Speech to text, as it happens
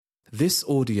This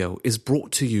audio is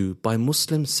brought to you by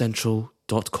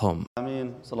MuslimCentral.com.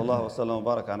 آمين. صلى الله وسلم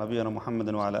وبارك على نبينا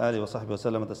محمد وعلى آله وصحبه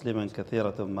وسلم تسليما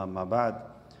كثيرا ما بعد.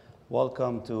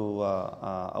 Welcome to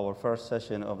our first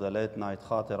session of the late night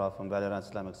Khatira from Valley Ranch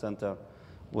Islamic Center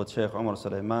with Sheikh Umar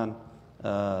Sulaiman.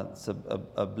 It's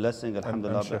a blessing,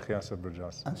 alhamdulillah. And Sheikh Yasser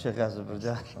Burjas. And Sheikh Yasser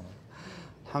Burjas.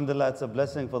 Alhamdulillah, it's a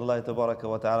blessing for Allah Tabaraka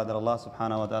wa Ta'ala that Allah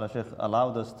Subhanahu wa Ta'ala, Sheikh,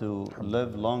 allowed us to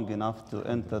live long enough to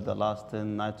enter the last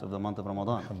 10 nights of the month of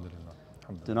Ramadan. Alhamdulillah.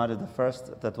 Tonight is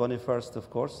the 21st, of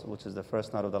course, which is the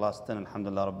first night of the last 10,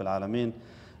 alhamdulillah Rabbil Alameen.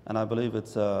 And I believe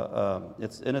it's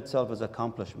in itself is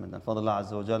accomplishment. And for Allah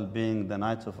Azza wa Jal being the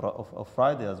night of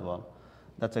Friday as well,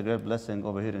 that's a great blessing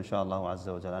over here, inshallah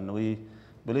Azza wa Jal. And we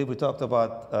believe we talked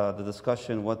about the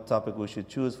discussion, what topic we should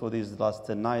choose for these last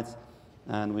 10 nights.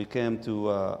 And we came to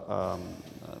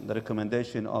the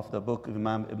recommendation of the book of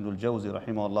Imam Ibn al-Jawzi,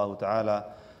 rahimahullah ta'ala,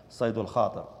 Sayd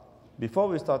al-Khatir. Before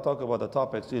we start talking about the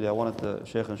topics, really, I wanted the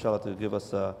Shaykh, inshallah, to give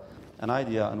us an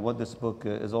idea on what this book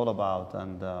is all about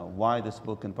and why this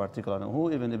book in particular, and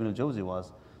who even Ibn al-Jawzi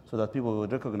was, so that people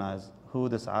would recognize who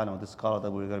this alim, this scholar that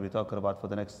we're going to be talking about for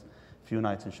the next few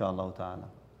nights, inshallah ta'ala.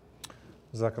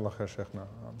 Jazakallah khair, Shaykhna.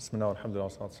 Bismillah, alhamdulillah,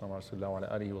 salatu wa rasulullah wa ala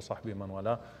alihi wa sahbihi man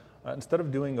wala. Instead of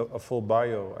doing a full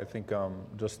bio, I think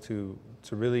just to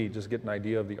really just get an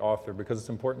idea of the author, because it's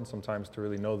important sometimes to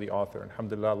really know the author.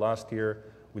 Alhamdulillah, last year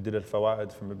we did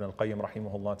al-Fawaid from Ibn al-Qayyim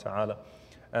rahimahullah ta'ala.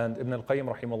 And Ibn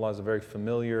al-Qayyim rahimahullah is a very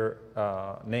familiar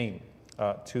name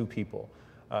to people.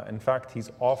 In fact,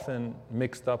 he's often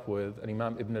mixed up with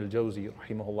Imam Ibn al-Jawzi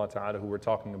rahimahullah ta'ala, who we're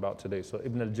talking about today. So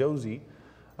Ibn al-Jawzi,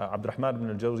 Abdurrahman ibn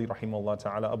al-Jawzi rahimahullah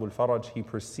ta'ala, Abu al-Faraj, he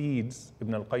precedes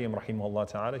Ibn al-Qayyim rahimahullah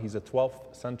ta'ala. He's a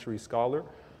 12th century scholar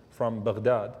from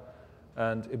Baghdad.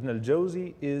 And Ibn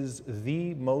al-Jawzi is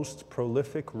the most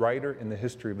prolific writer in the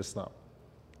history of Islam.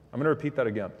 I'm going to repeat that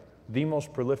again. The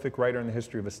most prolific writer in the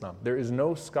history of Islam. There is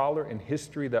no scholar in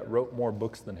history that wrote more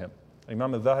books than him.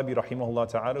 Imam al-Dhahabi rahimahullah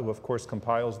ta'ala, who of course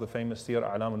compiles the famous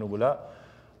Siyar A'lam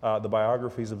al-Nubala, the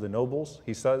biographies of the nobles,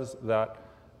 he says that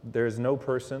there is no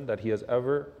person that he has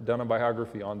ever done a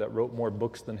biography on that wrote more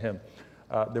books than him.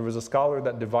 There was a scholar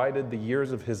that divided the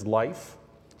years of his life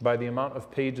by the amount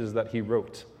of pages that he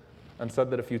wrote, and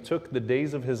said that if you took the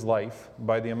days of his life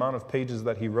by the amount of pages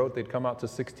that he wrote, they'd come out to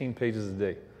 16 pages a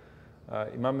day.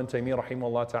 Imam Ibn Taymiyyah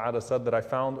rahimahullah ta'ala said that I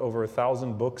found over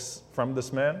 1,000 books from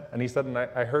this man, and he said, and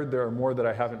I heard there are more that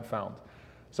I haven't found.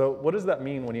 So what does that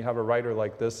mean when you have a writer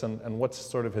like this, and what's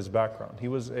sort of his background? He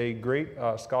was a great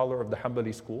scholar of the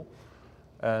Hanbali school,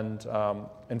 and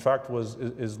in fact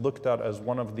is looked at as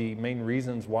one of the main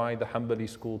reasons why the Hanbali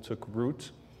school took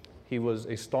root. He was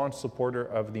a staunch supporter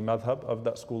of the madhab, of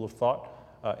that school of thought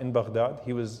in Baghdad.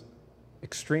 He was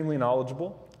extremely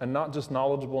knowledgeable, and not just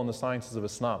knowledgeable in the sciences of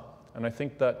Islam. And I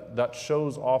think that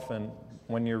shows often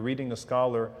when you're reading a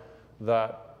scholar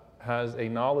that has a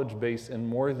knowledge base in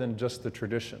more than just the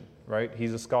tradition, right?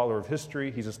 He's a scholar of history,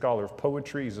 he's a scholar of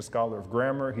poetry, he's a scholar of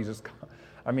grammar,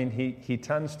 he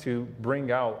tends to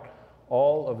bring out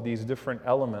all of these different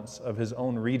elements of his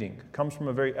own reading. Comes from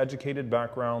a very educated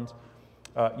background,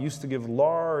 used to give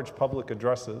large public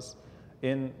addresses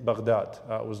in Baghdad,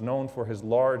 was known for his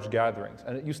large gatherings,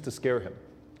 and it used to scare him,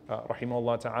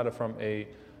 rahimahullah ta'ala, from a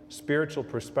spiritual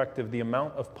perspective, the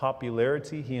amount of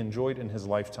popularity he enjoyed in his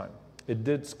lifetime. It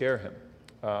did scare him.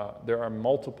 There are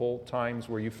multiple times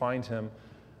where you find him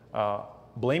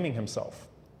blaming himself,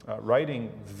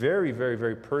 writing very, very,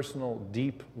 very personal,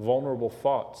 deep, vulnerable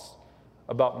thoughts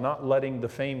about not letting the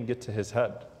fame get to his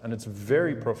head. And it's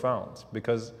very profound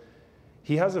because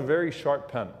he has a very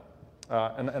sharp pen.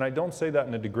 And I don't say that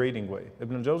in a degrading way.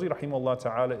 Ibn al-Jawzi rahimahullah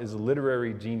ta'ala is a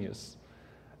literary genius.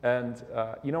 And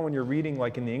when you're reading,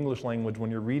 like in the English language,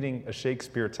 when you're reading a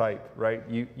Shakespeare type, right,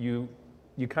 you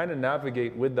kind of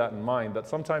navigate with that in mind, that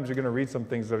sometimes you're going to read some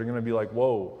things that are going to be like,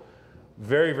 whoa,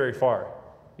 very, very far,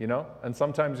 and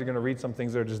sometimes you're going to read some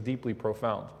things that are just deeply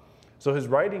profound. So his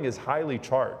writing is highly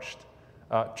charged.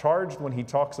 Charged when he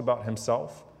talks about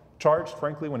himself, charged,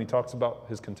 frankly, when he talks about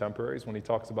his contemporaries, when he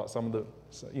talks about some of the,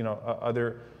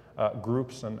 other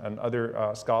groups and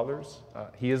other scholars.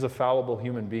 He is a fallible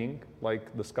human being,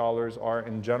 like the scholars are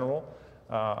in general,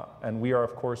 and we are,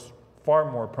 of course,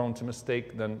 far more prone to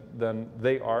mistake than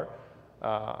they are,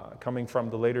 coming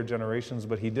from the later generations,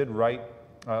 but he did write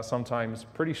sometimes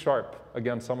pretty sharp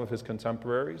against some of his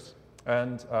contemporaries,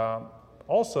 and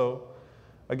also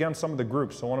against some of the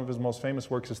groups. So one of his most famous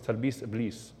works is Talbis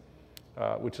Iblis,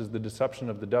 which is the deception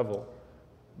of the devil.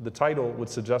 The title would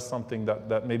suggest something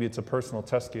that maybe it's a personal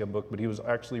tazkiyah book, but he was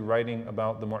actually writing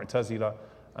about the Mu'tazila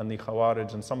and the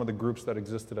Khawarij and some of the groups that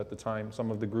existed at the time, some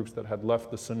of the groups that had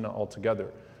left the Sunnah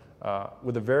altogether.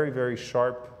 with a very, very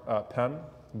sharp pen,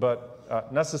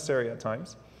 but necessary at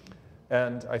times.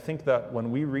 And I think that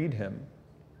when we read him,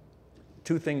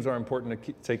 two things are important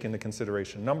to take into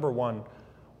consideration. Number one,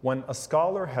 when a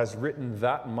scholar has written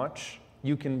that much,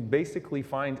 you can basically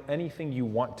find anything you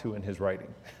want to in his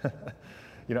writing.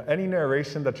 You know, any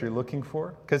narration that you're looking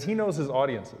for, because he knows his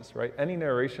audiences, right? Any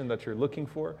narration that you're looking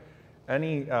for,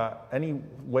 any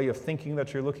way of thinking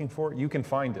that you're looking for, you can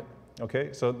find it,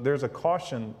 okay? So there's a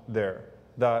caution there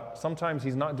that sometimes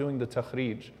he's not doing the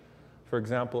takhrij, for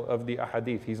example, of the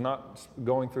ahadith. He's not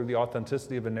going through the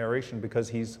authenticity of a narration because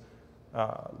he's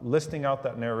listing out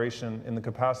that narration in the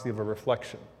capacity of a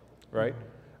reflection, right?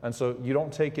 And so you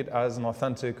don't take it as an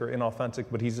authentic or inauthentic,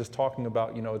 but he's just talking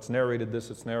about, you know, it's narrated this,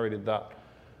 it's narrated that.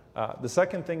 The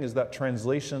second thing is that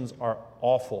translations are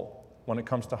awful when it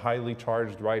comes to highly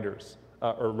charged writers,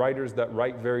 or writers that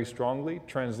write very strongly.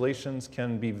 Translations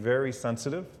can be very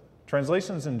sensitive.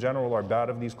 Translations in general are bad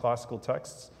of these classical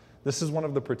texts. This is one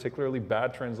of the particularly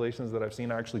bad translations that I've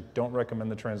seen. I actually don't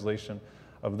recommend the translation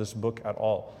of this book at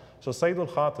all. So Sayyid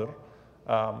al-Khatir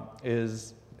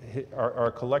are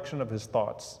a collection of his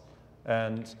thoughts.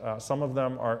 And some of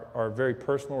them are very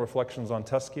personal reflections on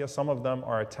Tazkiyah. Some of them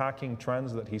are attacking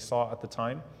trends that he saw at the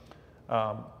time.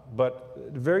 But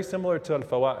very similar to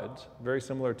Al-Fawaid, very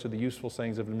similar to the useful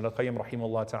sayings of Ibn al-Qayyim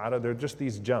rahimahullah ta'ala, they're just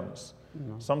these gems.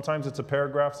 Sometimes it's a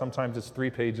paragraph, sometimes it's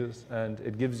 3 pages, and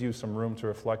it gives you some room to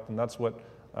reflect. And that's what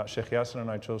Sheikh Yasser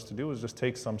and I chose to do, is just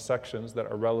take some sections that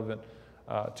are relevant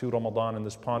to Ramadan and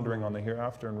this pondering on the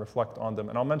hereafter and reflect on them.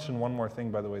 And I'll mention one more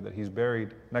thing, by the way, that he's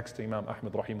buried next to Imam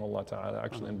Ahmad rahimahullah ta'ala,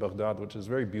 actually in Baghdad, which is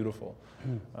very beautiful,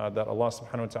 that Allah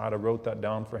subhanahu wa ta'ala wrote that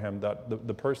down for him, that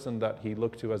the person that he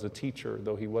looked to as a teacher,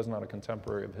 though he was not a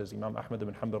contemporary of his, Imam Ahmad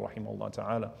ibn Hanbal rahimahullah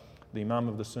ta'ala, the Imam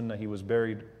of the Sunnah, he was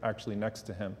buried actually next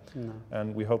to him.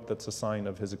 And we hope that's a sign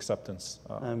of his acceptance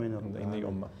in the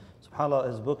Ummah. SubhanAllah,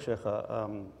 his book, Shaykh,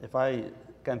 if I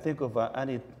can think of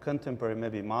any contemporary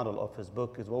maybe model of his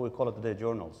book, is what we call it today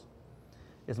journals.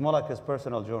 It's more like his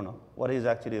personal journal, what he's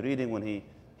actually reading when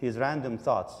his random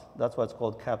thoughts. That's why it's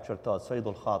called captured thoughts, Sayyid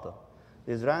al-Khatir.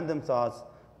 These random thoughts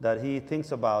that he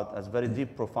thinks about as very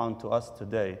deep, profound to us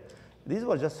today. These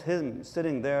were just him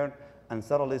sitting there, and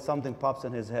suddenly something pops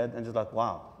in his head and just like,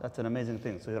 wow, that's an amazing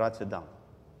thing. So he writes it down.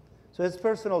 So his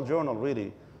personal journal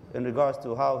really, in regards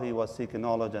to how he was seeking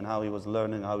knowledge and how he was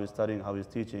learning, how he was studying, how he was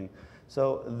teaching.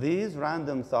 So these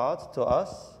random thoughts to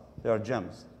us, they are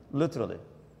gems, literally.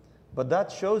 But that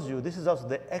shows you, this is also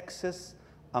the excess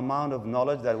amount of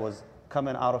knowledge that was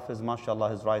coming out of his, mashallah,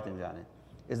 his writing, yani.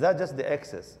 Is that just the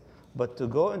excess? But to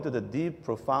go into the deep,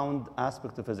 profound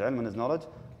aspect of his ilm and his knowledge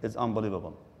is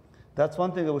unbelievable. That's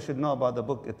one thing that we should know about the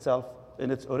book itself,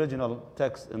 in its original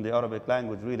text in the Arabic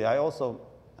language, really.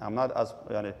 I'm not as,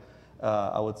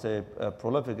 I would say,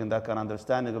 prolific in that kind of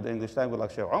understanding of the English language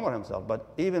like Shaykh Umar himself. But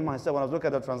even myself, when I was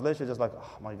looking at the translation, just like,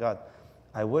 oh my God,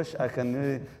 I wish I can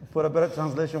really put a better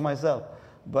translation myself.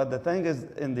 But the thing is,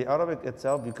 in the Arabic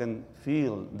itself, you can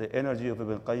feel the energy of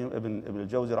Ibn Qayyim, Ibn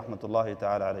al-Jawzi, rahmatullahi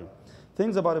ta'ala alayhi.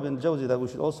 Things about Ibn al-Jawzi that we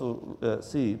should also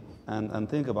see and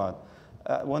think about.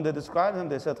 When they described him,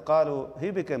 they said, قالوا, he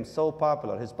became so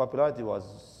popular, his popularity was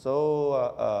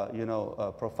so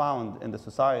profound in the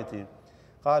society.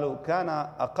 قالوا كان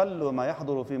أقل ما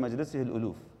يحضر في مجلسه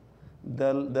الألوف.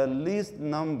 The least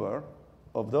number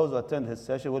of those who attend his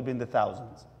session will be in the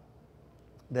thousands.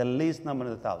 The least number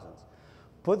in the thousands.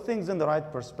 Put things in the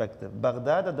right perspective.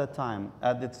 Baghdad at that time,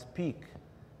 at its peak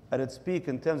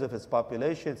in terms of its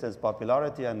population, its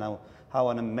popularity, and now how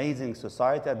an amazing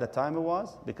society at the time it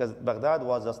was, because Baghdad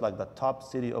was just like the top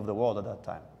city of the world at that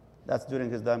time. That's during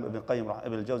his time, Ibn Qayyim,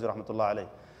 Ibn al-Jawzi, rahmatullah alayh.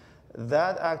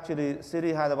 That actually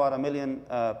city had about 1 million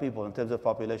people in terms of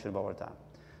population of our time.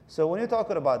 So when you're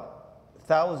talking about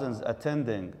thousands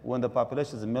attending when the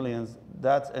population is millions,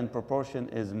 that's in proportion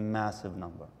is massive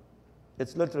number.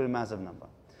 It's literally a massive number.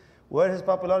 Where his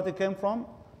popularity came from?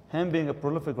 Him being a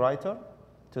prolific writer.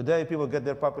 Today people get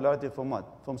their popularity from what?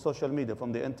 From social media,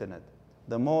 from the internet.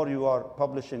 The more you are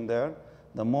publishing there,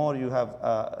 the more you have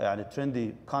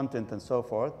trendy content and so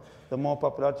forth, the more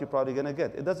popularity you're probably going to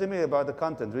get. It doesn't mean about the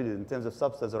content really in terms of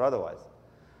substance or otherwise.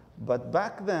 But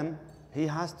back then, he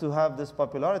has to have this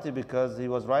popularity because he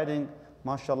was writing,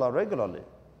 mashallah, regularly.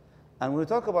 And when we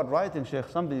talk about writing, Sheikh,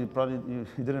 something you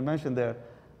didn't mention there,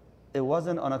 it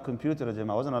wasn't on a computer, it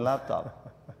wasn't on a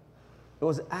laptop. It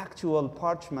was actual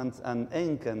parchments and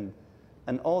ink and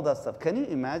all that stuff. Can you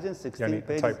imagine 16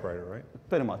 pages? Typewriter, right?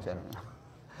 Pretty much, yeah.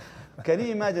 Can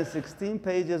you imagine 16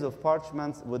 pages of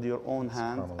parchments with your own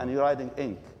hand and you're writing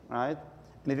ink, right?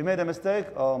 And if you made a mistake,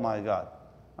 oh my God.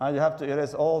 You have to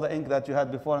erase all the ink that you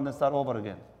had before and then start over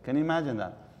again. Can you imagine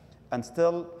that? And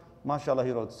still, mashallah,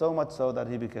 he wrote so much so that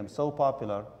he became so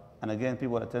popular. And again,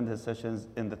 people attend his sessions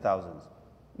in the thousands.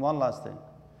 One last thing.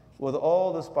 With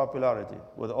all this popularity,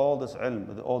 with all this ilm,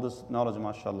 with all this knowledge,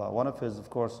 mashallah, one of his, of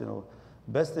course,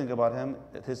 best thing about him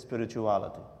is his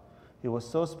spirituality. He was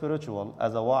so spiritual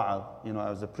as a wa'ad,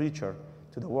 as a preacher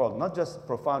to the world, not just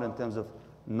profound in terms of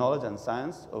knowledge and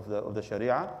science of the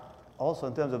Sharia, also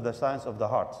in terms of the science of the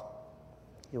heart.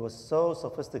 He was so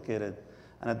sophisticated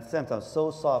and at the same time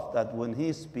so soft that when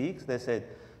he speaks, they said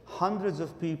hundreds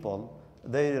of people,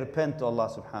 they repent to Allah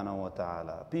subhanahu wa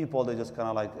ta'ala. People, they just kind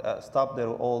of like stop their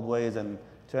old ways and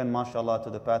turn, mashallah, to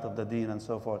the path of the deen and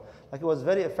so forth. Like, he was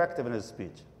very effective in his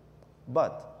speech.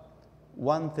 But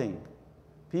one thing,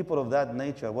 people of that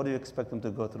nature, what do you expect them to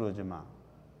go through, Jama'ah?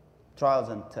 Trials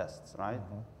and tests, right?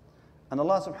 And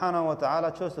Allah subhanahu wa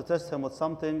ta'ala chose to test him with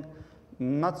something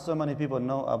not so many people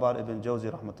know about Ibn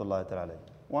Jawzi rahmatullahi ta'ala.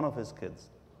 One of his kids.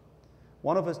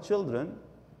 One of his children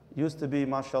used to be,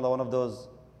 mashallah, one of those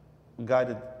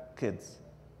guided kids.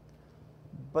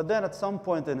 But then at some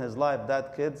point in his life,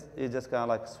 that kid, he just kind of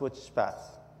like switched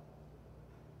paths.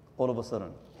 All of a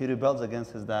sudden, he rebels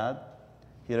against his dad.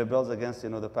 He rebels against,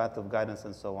 the path of guidance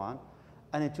and so on.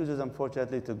 And he chooses,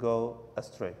 unfortunately, to go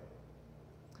astray.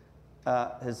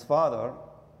 His father,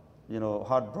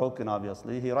 heartbroken,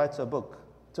 obviously, he writes a book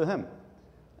to him.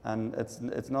 And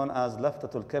it's known as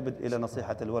Laftatul Kabid ila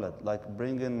Nasihat al-Walad, like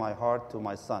bringing my heart to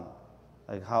my son.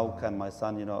 Like, how can my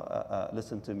son,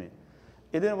 listen to me?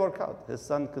 It didn't work out. His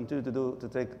son continued to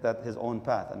take that his own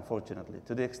path, unfortunately,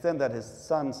 to the extent that his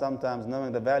son, sometimes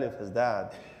knowing the value of his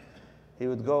dad, he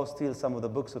would go steal some of the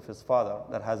books of his father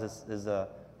that has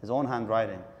his own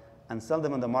handwriting and sell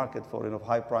them in the market for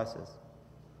high prices.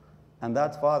 And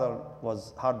that father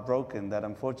was heartbroken that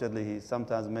unfortunately he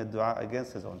sometimes made dua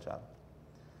against his own child.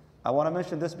 I want to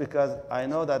mention this because I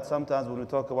know that sometimes when we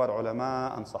talk about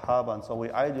ulama and sahaba and so we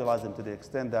idealize them to the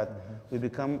extent that we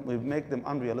make them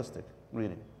unrealistic,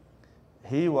 really.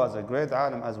 He was a great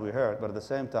alim, as we heard, but at the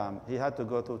same time, he had to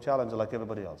go through challenges like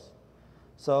everybody else.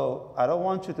 So I don't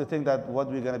want you to think that what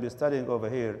we're going to be studying over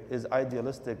here is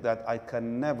idealistic, that I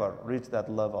can never reach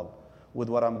that level with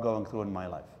what I'm going through in my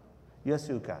life. Yes,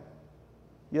 you can.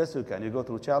 Yes, you can. You go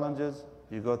through challenges,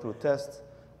 you go through tests,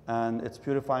 and it's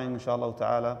purifying, inshallah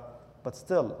ta'ala. But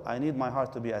still, I need my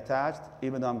heart to be attached,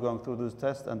 even though I'm going through those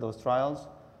tests and those trials.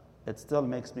 It still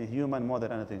makes me human more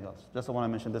than anything else. Just I want to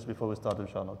mention this before we start,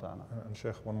 inshallah ta'ala. And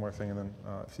Sheikh, one more thing, and then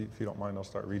if you don't mind, I'll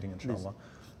start reading, inshallah.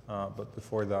 But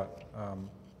before that,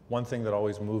 one thing that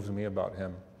always moves me about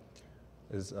him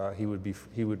is he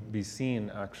would be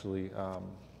seen actually,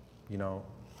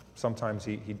 sometimes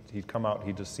he'd come out,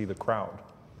 he'd just see the crowd.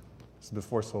 It's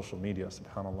before social media,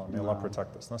 subhanAllah. May Allah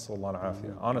protect us. Nasallallahu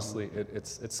al-afiyah. Honestly,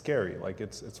 it's scary. Like,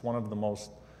 it's one of the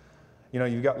most,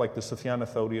 you've got like the Sufyan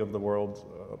al-Thawri of the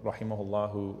world,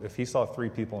 rahimahullah, who, if he saw 3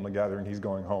 people in the gathering, he's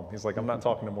going home. He's like, I'm not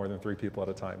talking to more than 3 people at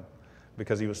a time.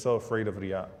 Because he was so afraid of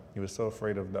riyah. He was so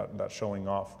afraid of that showing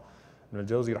off. Ibn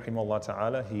Jawzi, rahimahullah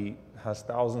ta'ala, he has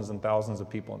thousands and thousands of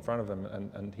people in front of him,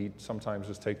 and he'd sometimes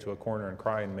just take to a corner and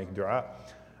cry and make dua.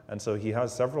 And so he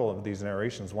has several of these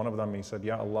narrations. One of them, he said,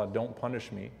 Ya Allah, don't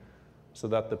punish me so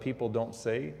that the people don't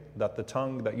say that the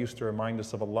tongue that used to remind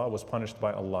us of Allah was punished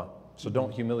by Allah. So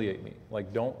don't humiliate me.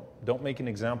 Like, don't make an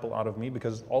example out of me,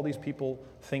 because all these people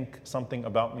think something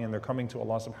about me and they're coming to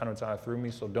Allah subhanahu wa ta'ala through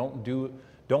me. So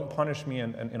don't punish me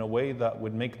in a way that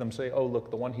would make them say, oh,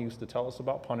 look, the one he used to tell us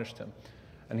about punished him.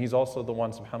 And he's also the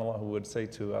one, subhanAllah, who would say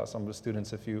to some of the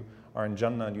students, if you are in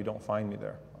Jannah and you don't find me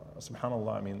there,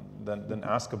 subhanAllah, then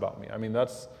ask about me.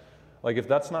 That's, like, if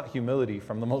that's not humility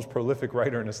from the most prolific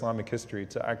writer in Islamic history,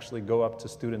 to actually go up to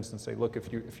students and say, look,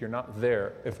 if you're not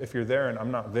there, if you're there and I'm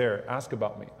not there, ask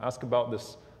about me. Ask about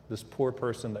this poor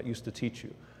person that used to teach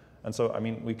you. And so,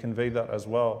 we convey that as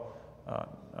well.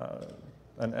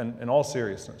 And in all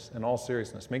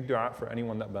seriousness, make dua for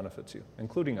anyone that benefits you,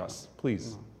 including us,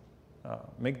 please.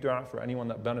 Make dua for anyone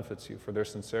that benefits you, for their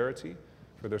sincerity,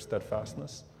 for their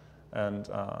steadfastness, and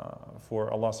for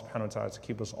Allah subhanahu wa ta'ala to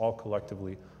keep us all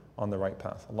collectively on the right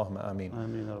path. Allahumma ameen.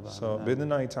 So,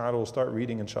 bidnillahi ta'ala, we'll start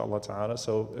reading, inshallah ta'ala.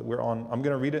 So I'm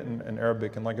going to read it in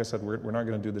Arabic, and like I said, we're not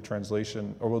going to do the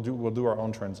translation, or we'll do our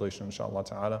own translation, inshallah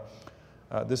ta'ala.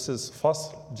 This is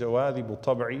فصل جواذب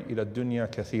الطبع إلى الدنيا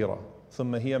كثيرة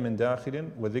ثم هي من داخل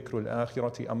وذكر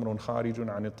الآخرة أمر خارج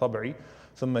عن الطبع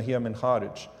ثم هي من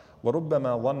خارج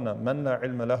وربما ظن من لا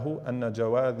علم له أن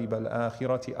جواذب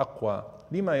الآخرة أقوى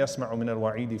لما يسمع من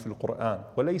الوعيد في القرآن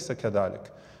وليس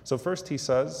كذلك. So first he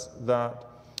says that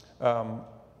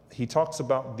he talks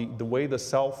about the way the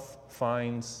self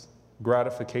finds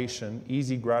gratification,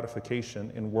 easy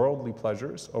gratification in worldly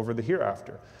pleasures over the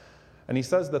hereafter. And he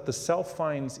says that the self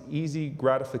finds easy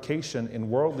gratification in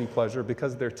worldly pleasure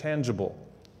because they're tangible,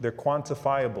 they're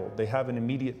quantifiable, they have an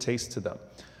immediate taste to them.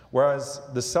 Whereas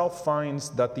the self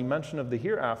finds that the mention of the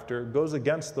hereafter goes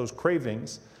against those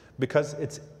cravings because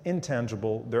it's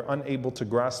intangible, they're unable to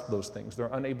grasp those things,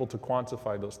 they're unable to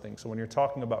quantify those things. So when you're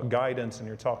talking about guidance and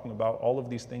you're talking about all of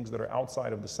these things that are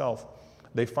outside of the self,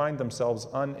 they find themselves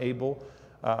unable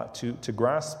to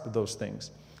grasp those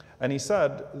things. And he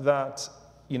said that,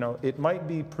 it might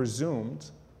be presumed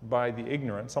by the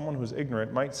ignorant, someone who's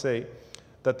ignorant might say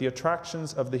that the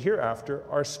attractions of the hereafter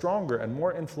are stronger and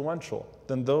more influential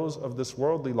than those of this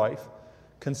worldly life,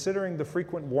 considering the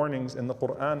frequent warnings in the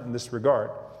Quran in this regard.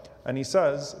 And he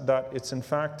says that it's in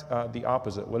fact the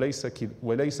opposite, وَلَيْسَ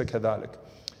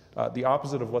كَذَلِكَ, the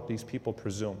opposite of what these people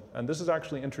presume. And this is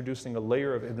actually introducing a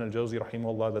layer of Ibn al-Jawzi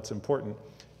rahimahullah that's important.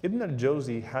 Ibn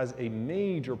al-Jawzi has a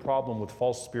major problem with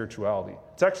false spirituality.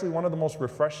 It's actually one of the most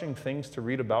refreshing things to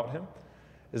read about him,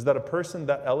 is that a person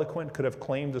that eloquent could have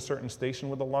claimed a certain station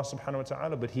with Allah subhanahu wa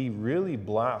ta'ala, but he really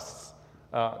blasts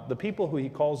the people who he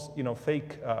calls,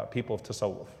 fake people of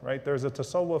tasawwuf, right? There's a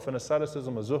tasawwuf, an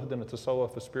asceticism, a zuhd, and a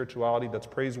tasawwuf, a spirituality that's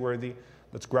praiseworthy,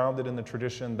 that's grounded in the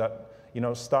tradition, that,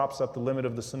 stops at the limit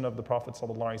of the sunnah of the Prophet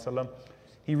sallallahu alaihi wasallam.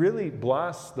 He really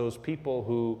blasts those people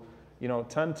who,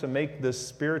 tend to make this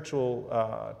spiritual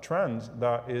trend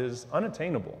that is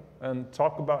unattainable, and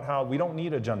talk about how we don't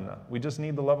need a Jannah. We just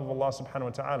need the love of Allah subhanahu wa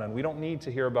ta'ala, and we don't need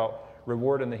to hear about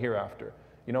reward in the hereafter.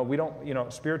 We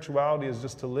don't, spirituality is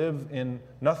just to live in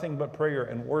nothing but prayer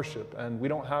and worship, and we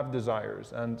don't have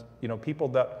desires. And, people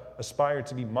that aspire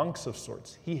to be monks of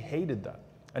sorts, he hated that,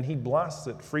 and he blasts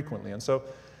it frequently. And so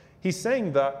he's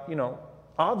saying that,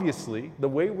 obviously, the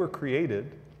way we're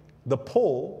created, the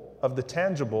pull of the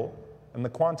tangible and the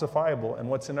quantifiable and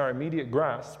what's in our immediate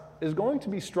grasp is going to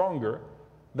be stronger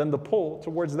than the pull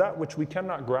towards that which we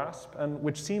cannot grasp and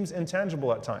which seems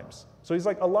intangible at times. So he's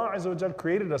like, Allah Azza wa Jal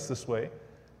created us this way,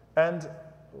 and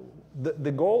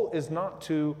the goal is not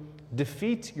to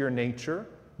defeat your nature,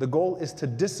 the goal is to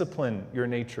discipline your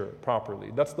nature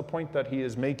properly. That's the point that he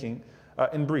is making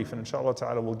in brief, and inshallah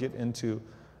ta'ala we'll get into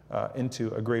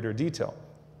a greater detail.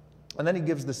 And then he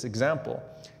gives this example.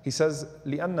 He says,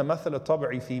 لأن مثل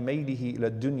الطبع في ميله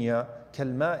إلى الدنيا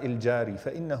كالماء الجاري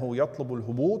فإنه يطلب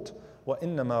الهبوط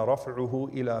وإنما رفعه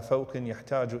إلى فوق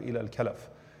يحتاج إلى الكلف.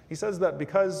 He says that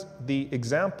because the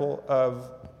example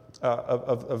of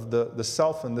the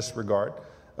self in this regard,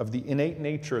 of the innate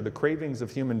nature, the cravings of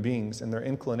human beings and their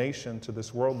inclination to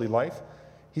this worldly life,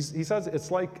 he says it's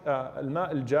like al-ma'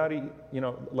 al-jari,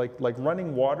 like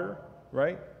running water,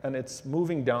 right? And it's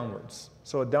moving downwards,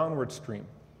 so a downward stream.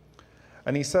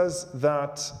 And he says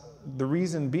that the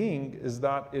reason being is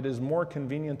that it is more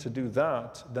convenient to do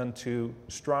that than to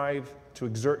strive to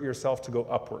exert yourself to go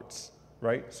upwards,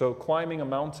 right? So climbing a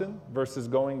mountain versus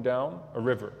going down a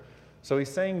river. So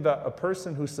he's saying that a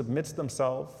person who submits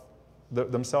themselves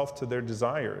to their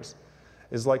desires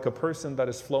is like a person that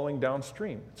is flowing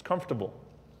downstream. It's comfortable,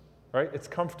 right? It's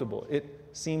comfortable. It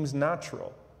seems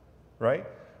natural, right?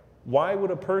 Why would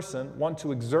a person want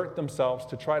to exert themselves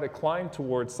to try to climb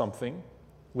towards something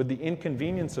with the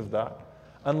inconvenience of that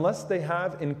unless they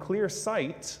have in clear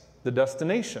sight the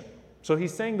destination? So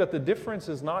he's saying that the difference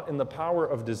is not in the power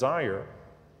of desire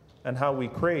and how we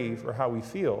crave or how we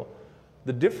feel.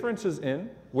 The difference is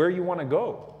in where you want to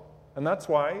go. And that's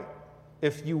why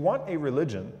if you want a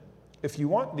religion, if you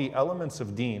want the elements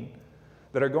of deen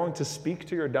that are going to speak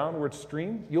to your downward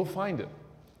stream, you'll find it.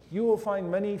 You will find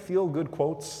many feel-good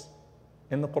quotes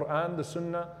in the Quran, the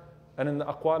Sunnah, and in the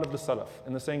aqwal of the Salaf,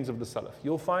 in the sayings of the Salaf.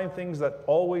 You'll find things that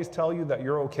always tell you that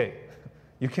you're okay.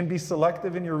 You can be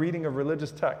selective in your reading of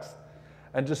religious text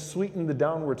and just sweeten the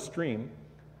downward stream.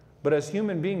 But as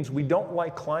human beings, we don't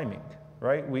like climbing,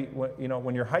 right?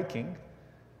 When you're hiking,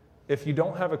 if you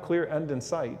don't have a clear end in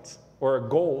sight or a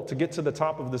goal to get to the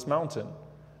top of this mountain,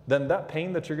 then that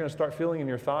pain that you're going to start feeling in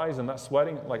your thighs and that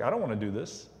sweating, like, I don't want to do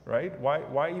this, right?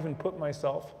 Why even put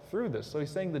myself through this? So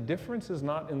he's saying the difference is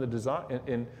not in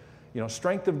the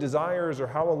strength of desires or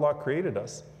how Allah created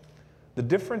us. The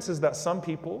difference is that some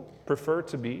people prefer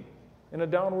to be in a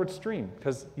downward stream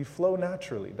because you flow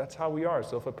naturally. That's how we are.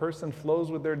 So if a person flows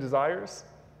with their desires,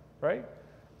 right,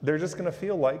 they're just going to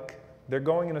feel like they're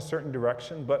going in a certain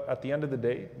direction, but at the end of the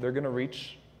day, they're going to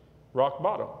reach rock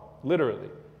bottom, literally,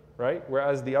 right?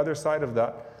 Whereas the other side of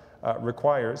that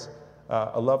requires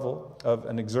a level of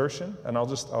an exertion. And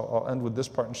I'll end with this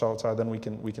part, inshallah, then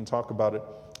we can talk about it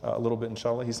a little bit,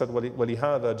 inshallah. He said,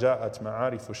 وَلِهَذَا جَاءَتْ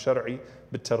مَعَارِفُ الشَّرْعِ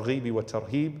بِالتَّرْغِيبِ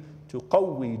وَالتَّرْهِيبِ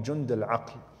تُقَوِّي جُنْدَ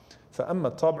الْعَقْلِ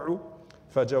فَأَمَّا الطَّبْعُ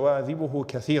فجواذبه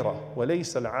كثيرة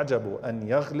وليس العجب أن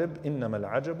يغلب إنما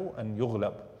العجب أن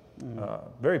يغلب.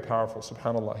 Very powerful,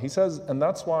 subhanAllah. He says, and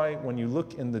that's why when you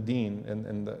look in the deen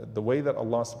and the way that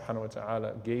Allah subhanahu wa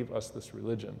ta'ala gave us this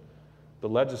religion, the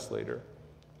legislator,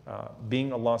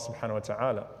 being Allah subhanahu wa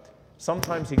ta'ala,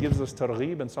 sometimes He gives us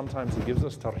targheeb and sometimes He gives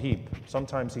us tarheeb.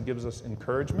 Sometimes He gives us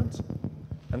encouragement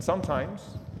and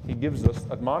sometimes He gives us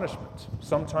admonishment.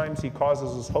 Sometimes He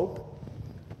causes us hope.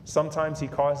 Sometimes He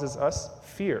causes us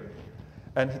fear.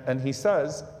 And He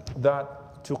says that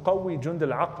تُقَوِّي جُنْدَ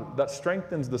الْعَقْلِ, that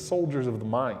strengthens the soldiers of the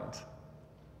mind.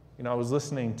 You know, I was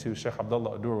listening to Shaykh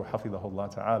Abdullah Aduru, hafidhahullah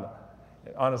ta'ala.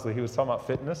 Honestly, he was talking about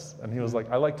fitness, and he was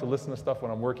like, I like to listen to stuff when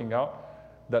I'm working out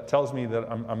that tells me that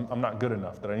I'm not good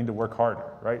enough, that I need to work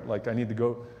harder, right? Like I need to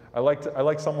go, I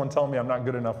like someone telling me I'm not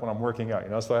good enough when I'm working out, you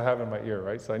know, so I have in my ear,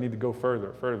 right? So I need to go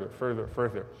further.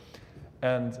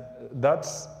 And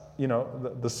that's, you know,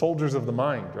 the soldiers of the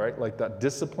mind, right? Like that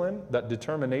discipline, that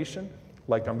determination,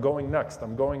 like I'm going next,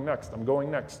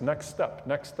 next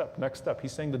step.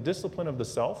 He's saying the discipline of the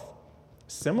self,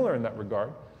 similar in that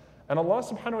regard. And Allah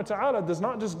subhanahu wa ta'ala does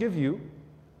not just give you,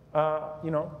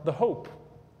 the hope,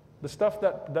 the stuff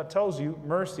that tells you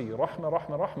mercy,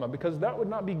 rahmah, because that would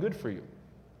not be good for you.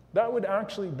 That would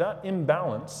actually, that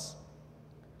imbalance,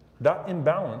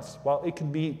 while it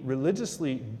could be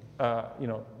religiously,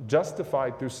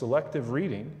 justified through selective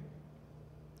reading,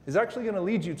 is actually going to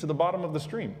lead you to the bottom of the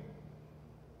stream.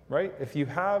 Right? If you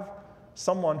have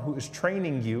someone who is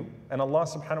training you, and Allah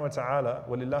subhanahu wa ta'ala,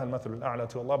 وَلِلَّهِ الْمَثَلُ الْأَعْلَى,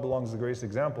 to Allah belongs the greatest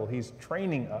example, He's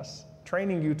training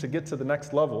you to get to the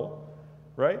next level,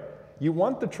 right? You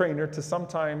want the trainer to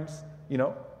sometimes,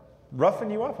 roughen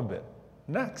you up a bit.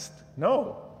 Next,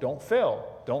 no, don't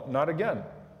fail, not again.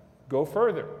 Go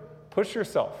further, push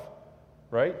yourself,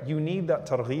 right? You need that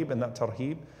targheeb and that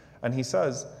tarheeb. And he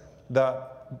says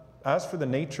that as for the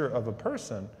nature of a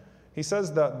person, he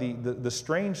says that the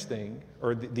strange thing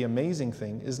or the amazing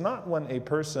thing is not when a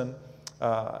person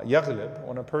yaghlib,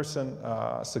 when a person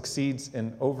succeeds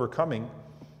in overcoming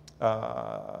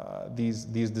these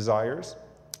desires.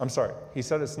 I'm sorry, he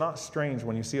said it's not strange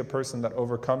when you see a person that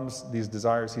overcomes these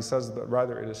desires. He says that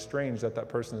rather it is strange that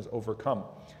person is overcome.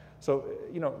 So,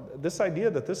 this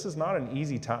idea that this is not an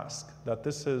easy task, that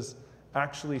this is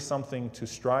actually something to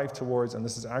strive towards, and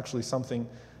this is actually something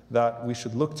that we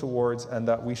should look towards, and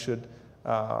that we should,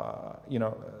 that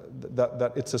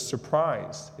it's a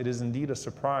surprise. It is indeed a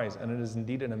surprise, and it is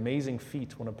indeed an amazing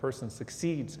feat when a person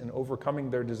succeeds in overcoming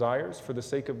their desires for the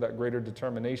sake of that greater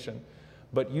determination.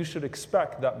 But you should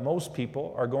expect that most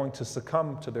people are going to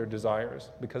succumb to their desires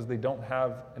because they don't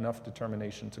have enough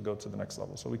determination to go to the next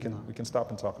level. So we can stop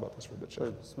and talk about this for a bit.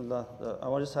 Bismillah. I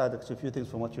want to just add a few things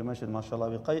from what you mentioned,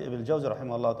 mashallah. Ibn al-Jawzi,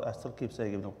 rahimahullah, I still keep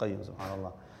saying Ibn al-Qayyim,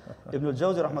 subhanallah. Ibn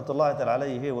al-Jawzi, rahmatullahi ta'ala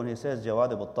alayhi, here when he says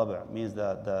jawadib al-tab' means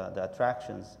the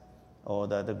attractions or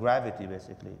the gravity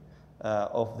basically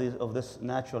of this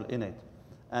natural innate.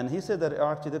 And he said that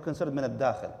actually they're considered min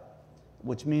al-dakhil,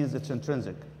 which means it's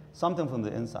intrinsic, something from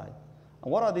the inside.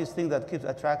 And what are these things that keeps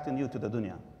attracting you to the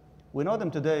dunya? We know them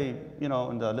today, in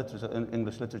the literature, in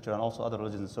English literature and also other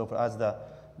religions and so forth, as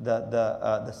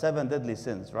the 7 deadly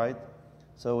sins, right?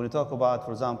 So when you talk about,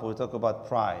 for example, we talk about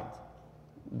pride.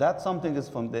 That something is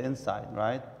from the inside,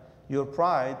 right? Your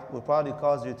pride will probably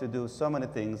cause you to do so many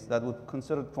things that would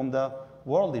consider from the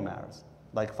worldly matters,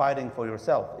 like fighting for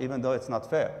yourself, even though it's not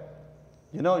fair.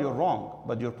 You know you're wrong,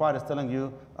 but your pride is telling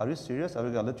you, are you serious? Are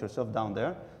you going to let yourself down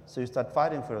there? So you start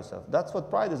fighting for yourself. That's what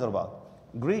pride is all about.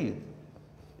 Greed.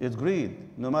 It's greed.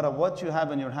 No matter what you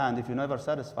have in your hand, if you're never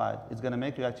satisfied, it's going to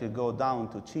make you actually go down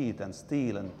to cheat and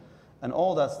steal and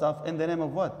all that stuff in the name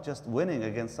of what? Just winning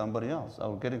against somebody else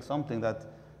or getting something that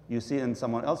you see in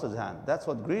someone else's hand. That's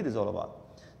what greed is all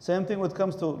about. Same thing when it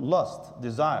comes to lust,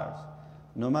 desires.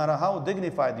 No matter how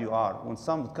dignified you are, when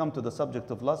some come to the subject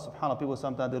of lust, subhanAllah, people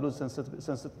sometimes they lose the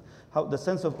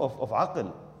sense of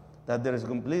aql, that there is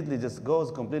completely, just goes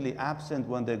completely absent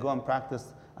when they go and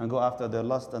practice and go after their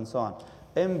lust and so on.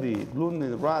 Envy, gloomy,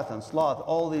 wrath, and sloth,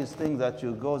 all these things that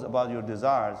you goes about your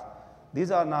desires,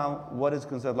 these are now what is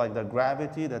considered like the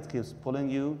gravity that keeps pulling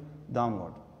you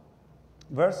downward.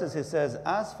 Verses he says,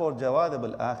 as for jawadib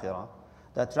al-akhirah,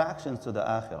 the attractions to the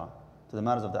akhirah, to the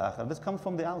matters of the akhirah, this comes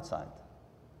from the outside.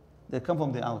 They come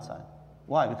from the outside.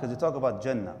 Why? Because you talk about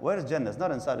Jannah. Where is Jannah? It's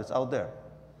not inside, it's out there.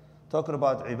 Talking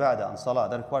about ibadah and salah,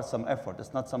 that requires some effort.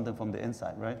 It's not something from the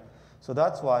inside, right? So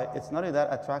that's why it's not really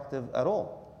that attractive at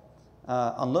all.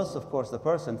 Unless, of course, the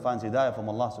person finds hidayah from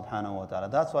Allah subhanahu wa ta'ala.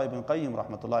 That's why Ibn Qayyim,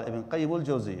 rahmatullah, Ibn Qayyim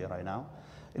al-Jawziyya right now,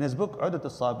 in his book, Udat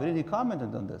al-Sabirin, he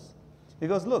commented on this. He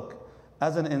goes, look,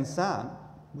 as an insan,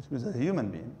 which means a human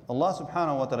being, Allah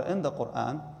subhanahu wa ta'ala in the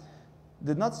Quran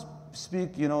did not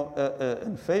speak,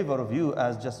 in favor of you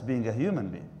as just being a human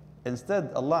being.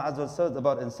 Instead, Allah Azza wa Jalla said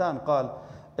about insan, قال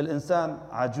الإنسان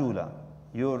عجولة,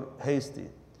 you're hasty.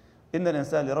 إن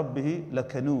الإنسان لربه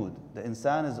لكنود. The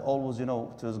insan is always,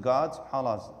 to his God,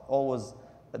 subhanAllah, is always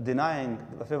denying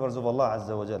the favors of Allah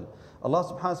Azza wa Jalla. Allah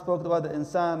subhanahu wa ta'ala spoke about the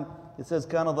insan, it says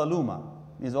كان ظلوما,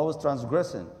 he's always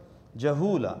transgressing.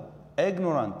 Jahula,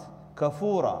 ignorant.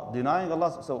 Kafura, denying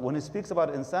Allah. So when he speaks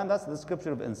about insan, that's the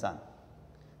description of insan.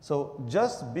 So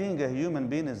just being a human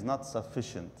being is not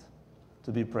sufficient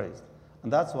to be praised.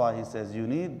 And that's why he says you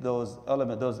need those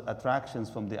elements, those attractions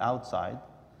from the outside,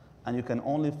 and you can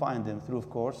only find them through, of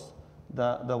course,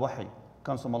 the wahi.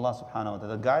 Comes from Allah subhanahu wa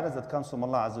ta'ala. The guidance that comes from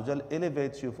Allah Azza wa Jal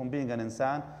elevates you from being an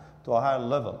insan to a higher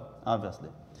level, obviously.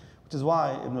 Which is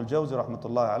why Ibn al-Jawzi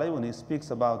rahmatullahi alayhi, when he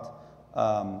speaks about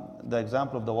the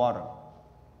example of the water.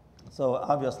 So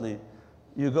obviously,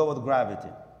 you go with gravity.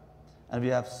 And we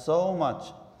have so much,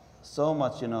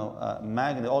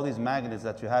 magnet, all these magnets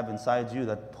that you have inside you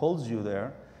that pulls you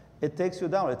there, it takes you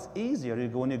down. It's easier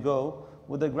when you go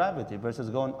with the gravity versus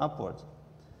going upwards.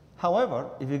 However,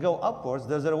 if you go upwards,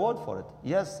 there's a reward for it.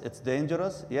 Yes, it's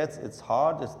dangerous. Yes, it's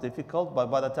hard. It's difficult. But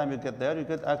by the time you get there,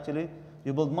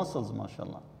 you build muscles,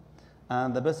 mashallah.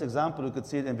 And the best example, you could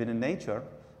see it even in nature.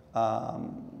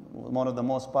 One of the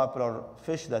most popular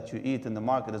fish that you eat in the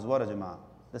market is what, Jama'ah?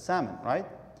 The salmon, right?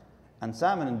 And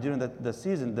salmon, during the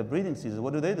season, the breeding season,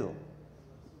 what do?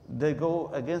 They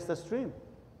go against the stream.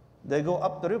 They go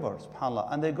up the river,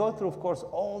 subhanAllah. And they go through, of course,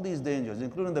 all these dangers,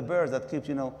 including the bears that keep,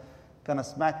 kind of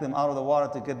smack them out of the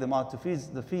water to get them out to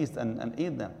feast and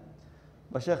eat them.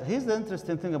 But Sheikh, here's the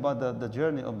interesting thing about the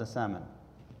journey of the salmon.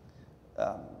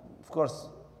 Of course,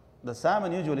 the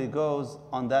salmon usually goes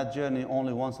on that journey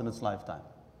only once in its lifetime.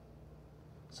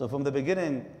 So from the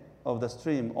beginning of the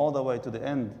stream all the way to the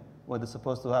end, where they're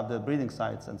supposed to have their breeding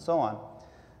sites and so on,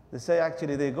 they say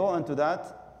actually they go into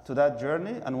that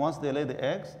journey, and once they lay the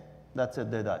eggs, that's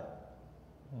it, they die.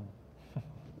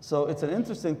 So it's an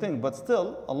interesting thing, but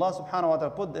still, Allah subhanahu wa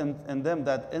ta'ala put in them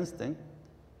that instinct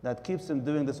that keeps them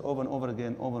doing this over and over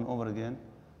again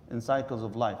in cycles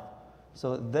of life.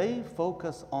 So they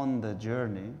focus on the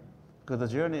journey, because the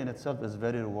journey in itself is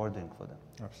very rewarding for them.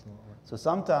 Absolutely. So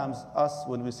sometimes us,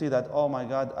 when we see that, oh my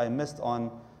God, I missed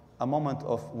on a moment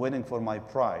of winning for my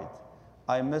pride.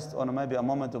 I missed on maybe a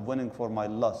moment of winning for my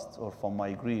lust or for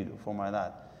my greed or for my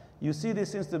that. You see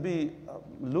these seems to be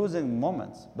losing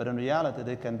moments, but in reality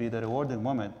they can be the rewarding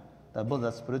moment that builds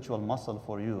a spiritual muscle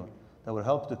for you that will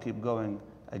help to keep going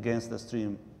against the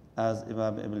stream, as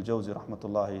Imam Ibn al-Jawzi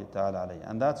rahmatullahi ta'ala alayhi.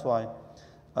 And that's why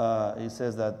he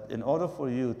says that in order for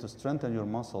you to strengthen your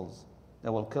muscles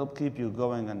that will keep you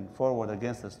going and forward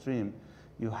against the stream,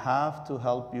 you have to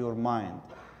help your mind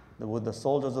with the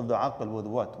soldiers of the aql, with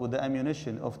what? With the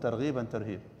ammunition of targhib and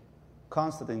tarhib.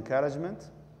 Constant encouragement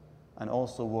and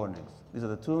also warnings. These are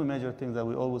the two major things that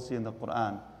we always see in the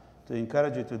Quran, to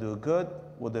encourage you to do good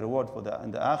with the reward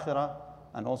in the akhirah,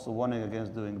 and also warning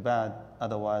against doing bad,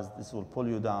 otherwise this will pull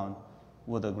you down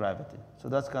with the gravity. So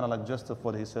that's kind of like just of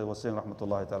what he said, was saying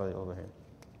rahmatullahi ta'ala over here.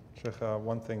 Sheikh,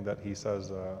 one thing that he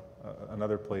says,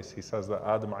 another place, he says that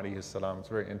Adam alayhi salam, it's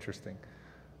very interesting.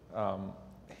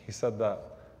 He said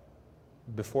that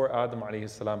before Adam alayhi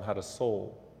salam had a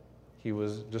soul, he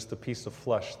was just a piece of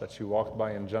flesh that you walked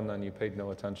by in Jannah and you paid no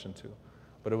attention to.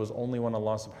 But it was only when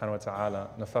Allah subhanahu wa ta'ala,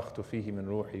 nafakhtu fihi min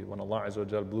ruhi, when Allah Azza wa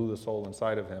Jal blew the soul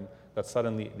inside of him, that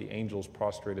suddenly the angels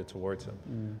prostrated towards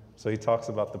him. So he talks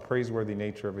about the praiseworthy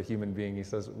nature of a human being. He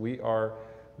says, we are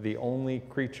the only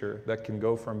creature that can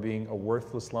go from being a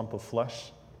worthless lump of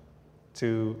flesh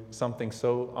to something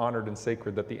so honored and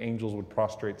sacred that the angels would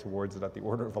prostrate towards it at the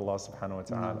order of Allah subhanahu wa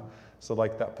ta'ala. So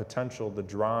like that potential, the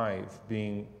drive,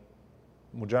 being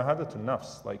mujahadatun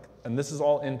nafs, and this is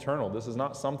all internal. This is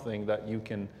not something that you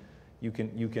can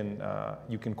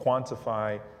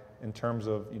quantify in terms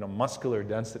of muscular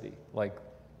density. Like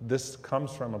this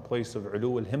comes from a place of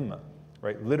ulu al-himma,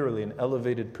 right? Literally an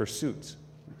elevated pursuit.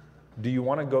 Do you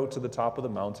want to go to the top of the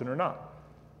mountain or not?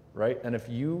 Right? And if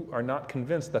you are not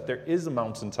convinced that there is a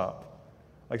mountaintop,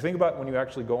 like think about when you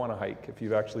actually go on a hike, if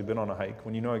you've actually been on a hike,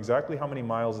 when you know exactly how many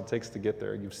miles it takes to get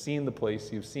there, you've seen the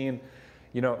place, you've seen,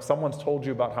 someone's told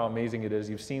you about how amazing it is,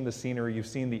 you've seen the scenery, you've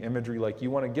seen the imagery, like you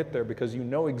want to get there because you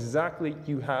know exactly,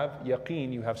 you have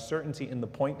yaqeen, you have certainty in the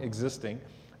point existing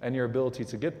and your ability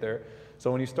to get there.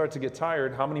 So when you start to get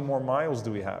tired, how many more miles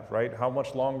do we have, right? How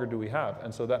much longer do we have?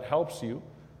 And so that helps you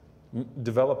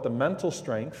develop the mental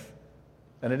strength,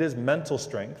 and it is mental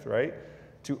strength, right,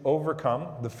 to overcome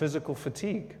the physical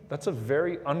fatigue. That's a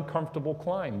very uncomfortable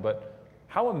climb, but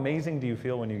how amazing do you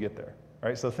feel when you get there?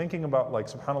 right? So thinking about like,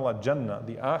 subhanAllah, Jannah,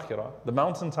 the Akhirah, the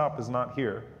mountaintop is not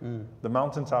here. The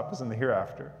mountaintop is in the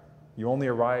hereafter. You only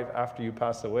arrive after you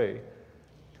pass away.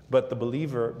 But the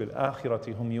believer,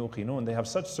 بِالْآخِرَةِ هُمْ يُوقِنُونَ, they have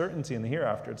such certainty in the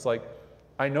hereafter. It's like,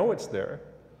 I know it's there.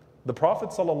 The Prophet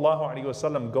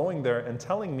ﷺ going there and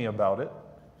telling me about it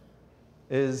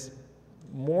is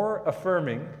more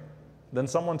affirming than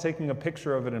someone taking a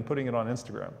picture of it and putting it on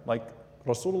Instagram. Like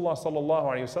Rasulullah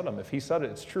ﷺ, if he said it,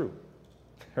 it's true,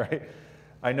 right?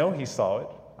 I know he saw it,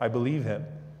 I believe him,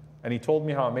 and he told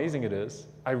me how amazing it is.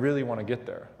 I really want to get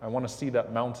there. I want to see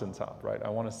that mountaintop, right? I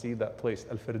want to see that place,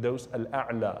 Al-Firdaus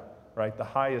Al-A'la, right? The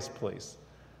highest place.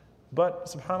 But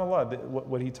subhanAllah,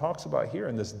 what he talks about here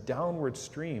in this downward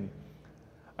stream,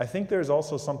 I think there's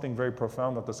also something very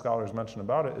profound that the scholars mention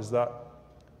about it, is that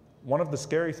one of the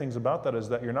scary things about that is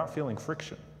that you're not feeling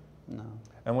friction. No.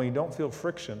 And when you don't feel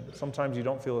friction, sometimes you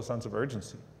don't feel a sense of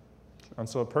urgency. And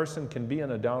so a person can be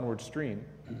in a downward stream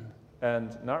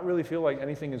and not really feel like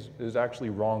anything is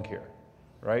actually wrong here,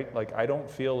 right? Like I don't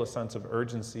feel a sense of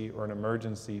urgency or an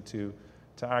emergency to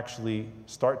actually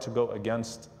start to go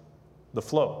against the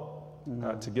flow.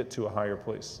 To get to a higher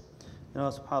place. You know,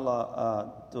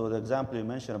 subhanAllah, to the example you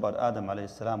mentioned about Adam alayhi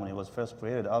salam, when he was first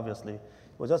created, obviously, it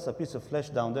was just a piece of flesh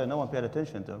down there. No one paid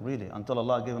attention to it, really, until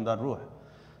Allah gave him that ruh.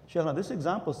 Shaykhna, this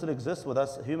example still exists with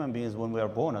us human beings when we are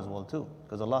born as well, too.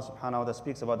 Because Allah subhanahu wa ta'ala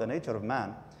speaks about the nature of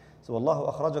man. So, Allahu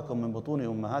akhrajakum min butuni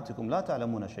ummahatikum la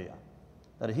ta'lamuna shay'a.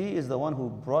 That He is the one who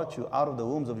brought you out of the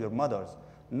wombs of your mothers,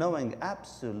 knowing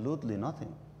absolutely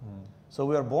nothing. So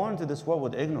we are born to this world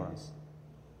with ignorance.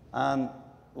 And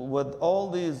with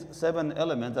all these 7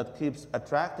 elements that keeps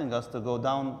attracting us to go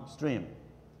downstream,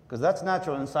 because that's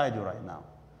natural inside you right now.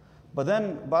 But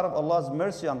then, part of Allah's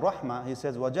mercy and rahmah, He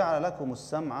says, وَجَعَلَ لَكُمُ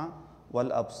السَّمْعَ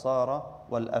وَالْأَبْصَارَ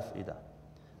وَالْأَفْئِدَةَ.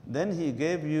 Then He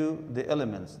gave you the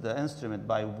elements, the instrument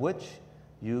by which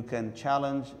you can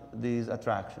challenge these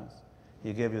attractions.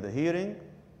 He gave you the hearing,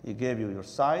 He gave you your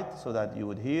sight so that you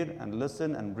would hear and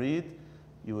listen and read.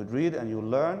 You would read and you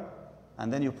learn.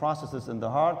 And then you process this in the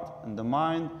heart, in the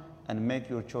mind, and make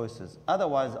your choices.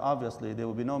 Otherwise, obviously, there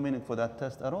will be no meaning for that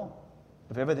test at all.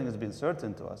 If everything has been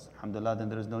certain to us, alhamdulillah, then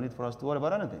there is no need for us to worry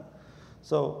about anything.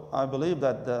 So I believe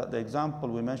that the example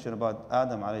we mentioned about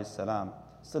Adam alayhi salam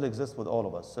still exists with all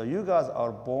of us. So you guys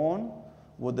are born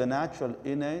with the natural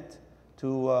innate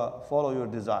to follow your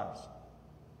desires.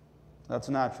 That's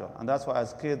natural. And that's why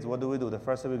as kids, what do? The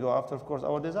first thing we go after, of course,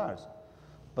 our desires.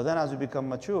 But then as you become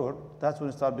mature, that's when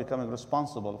you start becoming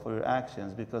responsible for your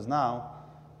actions, because now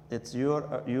it's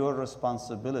your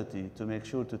responsibility to make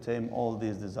sure to tame all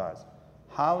these desires.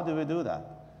 How do we do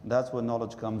that? That's when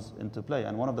knowledge comes into play.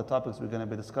 And one of the topics we're going to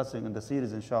be discussing in the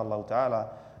series, inshallah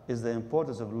ta'ala, is the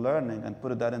importance of learning and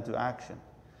putting that into action.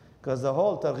 Because the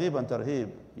whole targhib and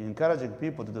tarhib, encouraging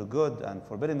people to do good and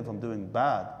forbidding them from doing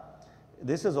bad,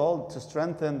 this is all to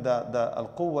strengthen the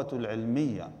al-quwwatul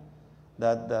ilmiyya,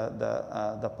 that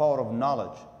the power of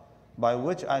knowledge, by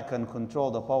which I can control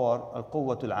the power,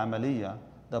 al-quwwatul amaliyya,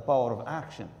 the power of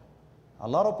action. A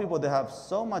lot of people, they have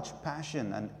so much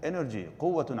passion and energy,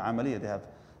 quwwatun amaliyya, they have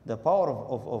the power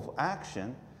of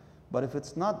action, but if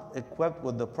it's not equipped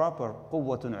with the proper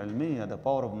quwwatun ilmiyya, the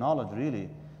power of knowledge, really,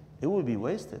 it will be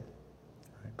wasted.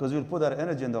 Because you'll put that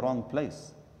energy in the wrong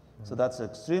place. So that's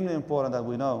extremely important that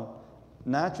we know.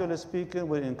 Naturally speaking,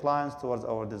 we're inclined towards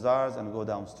our desires and go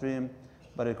downstream,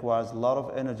 but it requires a lot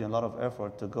of energy and a lot of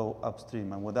effort to go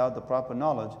upstream. And without the proper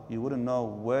knowledge, you wouldn't know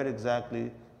where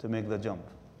exactly to make the jump.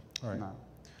 All right. No.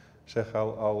 Sheikh,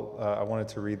 I wanted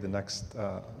to read the next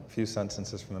few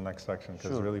sentences from the next section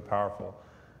because it's really powerful.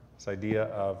 This idea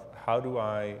of how do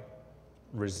I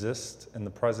resist in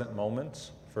the present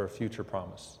moment for a future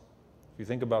promise? If you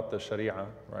think about the Sharia,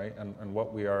 right, and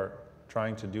what we are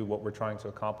trying to do, what we're trying to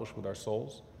accomplish with our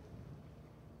souls,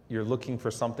 you're looking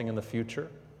for something in the future,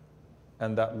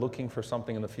 and that looking for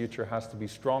something in the future has to be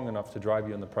strong enough to drive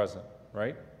you in the present,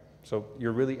 right? So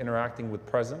you're really interacting with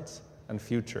present and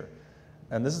future.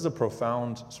 And this is a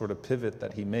profound sort of pivot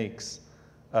that he makes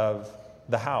of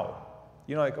the how.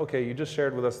 You know, like, okay, you just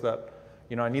shared with us that,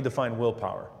 you know, I need to find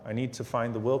willpower. I need to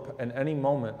find the will. In any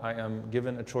moment, I am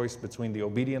given a choice between the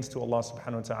obedience to Allah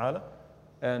subhanahu wa ta'ala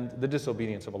and the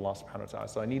disobedience of Allah subhanahu wa ta'ala.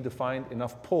 So I need to find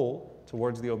enough pull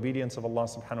towards the obedience of Allah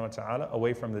subhanahu wa ta'ala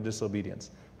away from the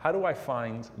disobedience. How do I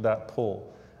find that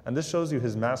pull? And this shows you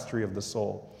his mastery of the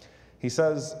soul. He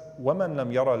says, وَمَنْ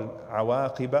لَمْ يَرَى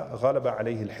الْعَوَاقِبَ غَلَبَ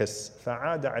عَلَيْهِ الْحِسِّ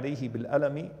فَعَادَ عَلَيْهِ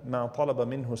بِالْأَلَمِ مَا طَلَبَ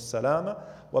مِنْهُ السَّلَامَ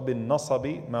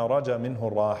وَبِالنَّصَبِ مَا رَجَى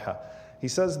مِنْهُ الرَّاحَةِ. He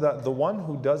says that the one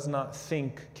who does not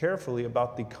think carefully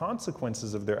about the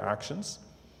consequences of their actions,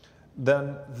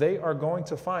 then they are going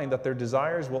to find that their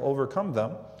desires will overcome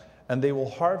them, and they will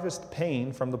harvest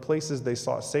pain from the places they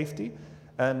sought safety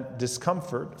and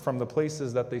discomfort from the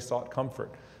places that they sought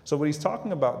comfort. So what he's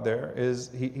talking about there is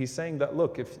he's saying that,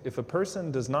 look, if a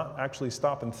person does not actually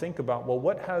stop and think about, well,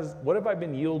 what have I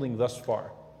been yielding thus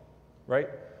far, right?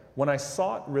 When I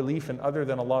sought relief in other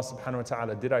than Allah subhanahu wa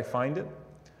ta'ala, did I find it?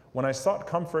 When I sought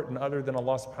comfort in other than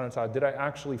Allah subhanahu wa ta'ala, did I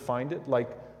actually find it? Like,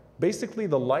 basically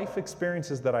the life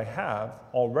experiences that I have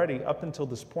already up until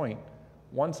this point,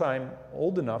 once I'm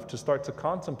old enough to start to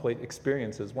contemplate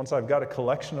experiences, once I've got a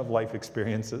collection of life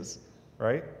experiences,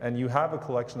 right? And you have a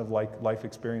collection of life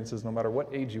experiences no matter what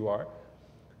age you are,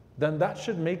 then that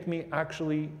should make me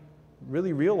actually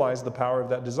really realize the power of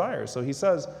that desire. So he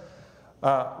says,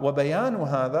 وَبَيَانُ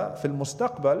هَذَا فِي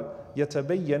الْمُسْتَقْبَلِ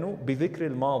يَتَبَيَّنُ بِذِكْرِ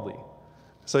الْمَاضِي.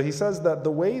 So he says that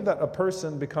the way that a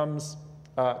person becomes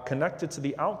connected to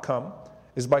the outcome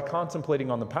is by contemplating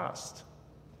on the past.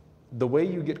 The way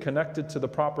you get connected to the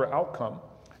proper outcome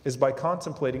is by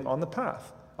contemplating on the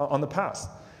past.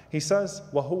 He says,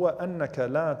 وَهُوَ أَنَّكَ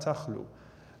لَا تَخْلُو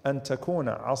أَن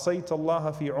تَكُونَ عَصَيْتَ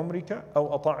اللَّهَ فِي عُمْرِكَ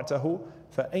أَوْ أَطَعْتَهُ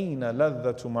فَأَيْنَ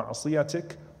لَذَّةُ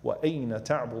مَعْصِيَتِكَ وَأَيْنَ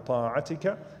تَعْبُ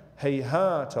طَاعَتِكَ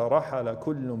هَيْهَاتَ رَحَلَ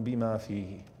كُلٌّ بِمَا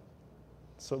فِيهِ.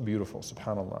 So beautiful,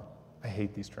 subhanAllah. I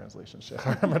hate these translations, Shaykh.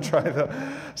 I'm going to try that.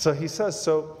 So he says,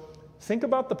 so think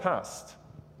about the past.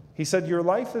 He said, your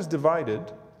life is divided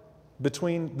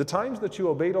between the times that you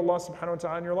obeyed Allah subhanahu wa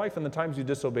ta'ala in your life and the times you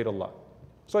disobeyed Allah.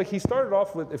 So like he started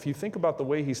off with, if you think about the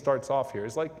way he starts off here,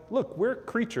 it's like, look, we're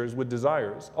creatures with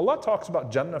desires. Allah talks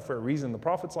about Jannah for a reason. The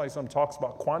Prophet ﷺ talks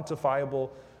about quantifiable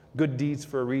good deeds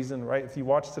for a reason, right? If you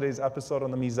watch today's episode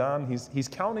on the Mizan, he's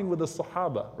counting with the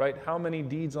Sahaba, right? How many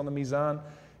deeds on the Mizan?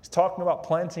 He's talking about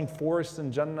planting forests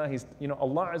in Jannah.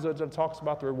 Allah Azza wa Jalla talks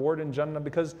about the reward in Jannah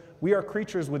because we are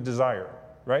creatures with desire,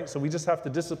 right? So we just have to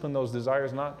discipline those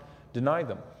desires, not deny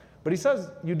them. But he says,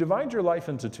 you divide your life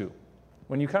into two.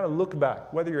 When you kind of look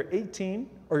back, whether you're 18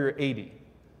 or you're 80,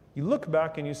 you look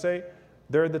back and you say,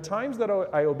 there are the times that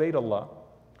I obeyed Allah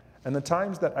and the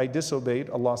times that I disobeyed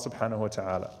Allah subhanahu wa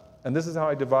ta'ala. And this is how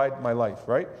I divide my life,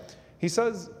 right? He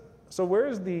says, so where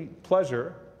is the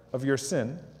pleasure of your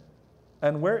sin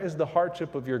and where is the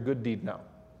hardship of your good deed now?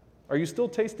 Are you still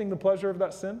tasting the pleasure of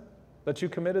that sin that you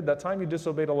committed, that time you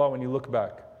disobeyed Allah when you look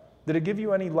back? Did it give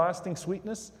you any lasting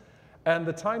sweetness? And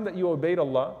the time that you obeyed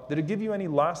Allah, did it give you any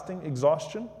lasting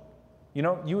exhaustion? You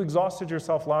know, you exhausted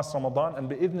yourself last Ramadan, and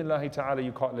bi'idhnillahi ta'ala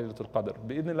you caught Laylatul Qadr.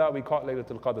 Bi'idhnillah we caught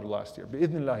Laylatul Qadr last year.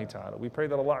 Bi'idhnillahi ta'ala. We pray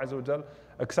that Allah Azza wa Jal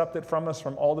accept it from us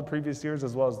from all the previous years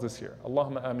as well as this year.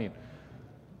 Allahumma ameen.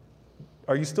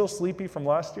 Are you still sleepy from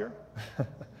last year?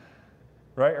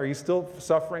 Right? Are you still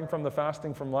suffering from the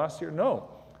fasting from last year? No.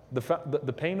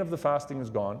 The pain of the fasting is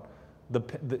gone.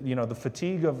 The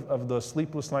fatigue of the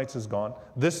sleepless nights is gone.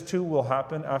 This too will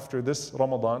happen after this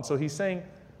Ramadan. So he's saying,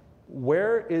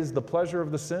 where is the pleasure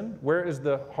of the sin? Where is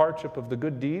the hardship of the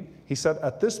good deed? He said,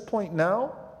 at this point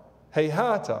now,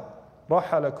 hayhata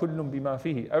rahala kullum bima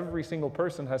fihi. Every single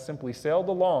person has simply sailed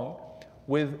along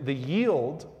with the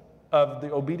yield of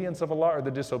the obedience of Allah or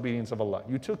the disobedience of Allah.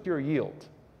 You took your yield.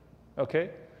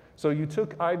 Okay? So you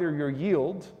took either your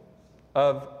yield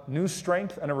of new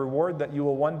strength and a reward that you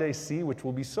will one day see, which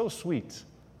will be so sweet,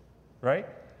 right?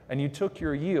 And you took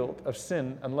your yield of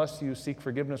sin unless you seek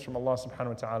forgiveness from Allah subhanahu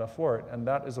wa ta'ala for it. And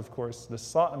that is, of course, the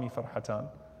sa'ami farhatan.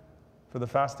 For the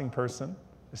fasting person,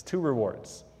 is two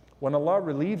rewards. When Allah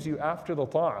relieves you after the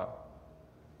ta'ah,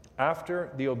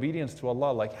 after the obedience to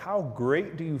Allah, like how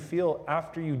great do you feel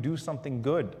after you do something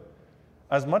good?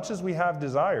 As much as we have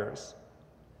desires,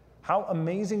 how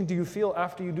amazing do you feel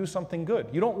after you do something good?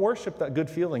 You don't worship that good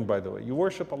feeling, by the way. You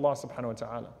worship Allah subhanahu wa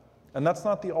ta'ala. And that's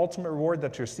not the ultimate reward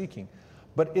that you're seeking.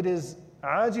 But it is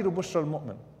ajilu bushra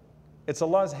al-mu'min. It's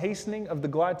Allah's hastening of the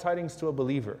glad tidings to a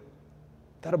believer.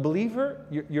 That a believer,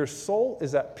 your soul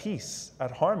is at peace,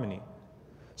 at harmony.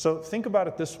 So think about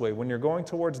it this way. When you're going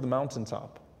towards the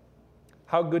mountaintop,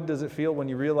 how good does it feel when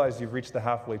you realize you've reached the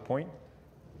halfway point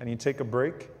and you take a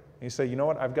break and you say, you know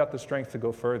what, I've got the strength to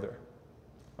go further.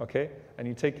 Okay? And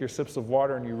you take your sips of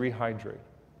water and you rehydrate.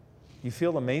 You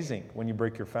feel amazing when you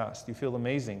break your fast. You feel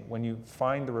amazing when you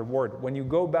find the reward. When you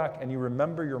go back and you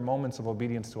remember your moments of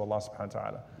obedience to Allah subhanahu wa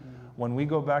ta'ala. When we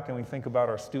go back and we think about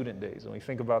our student days and we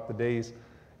think about the days,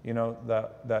 you know,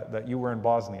 that you were in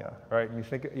Bosnia, right? And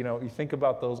you think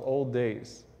about those old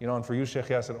days. You know, and for you, Sheikh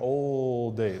Yasser,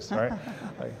 old days, right?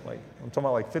 like I'm talking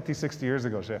about like 50, 60 years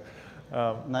ago, Sheikh.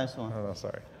 Nice one. No,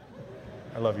 sorry.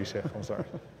 I love you, Sheikh. I'm sorry.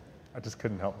 I just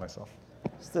couldn't help myself.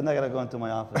 Still not going to go into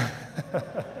my office.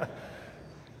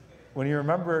 When you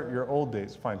remember your old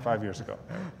days, fine, 5 years ago,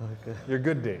 Okay. your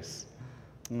good days,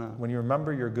 No. When you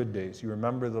remember your good days, you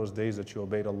remember those days that you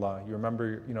obeyed Allah. You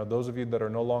remember, those of you that are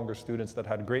no longer students that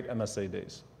had great MSA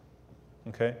days,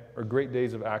 okay? Or great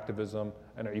days of activism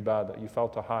and ibadah. You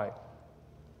felt a high.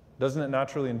 Doesn't it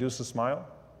naturally induce a smile?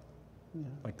 Yeah.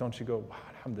 Like, don't you go, wow,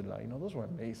 alhamdulillah, those were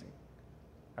amazing.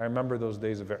 I remember those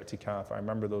days of i'tikaf. I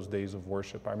remember those days of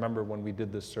worship. I remember when we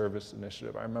did this service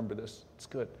initiative. I remember this. It's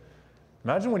good.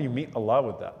 Imagine when you meet Allah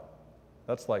with that.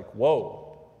 That's like,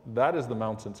 whoa, that is the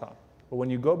mountaintop. But when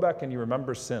you go back and you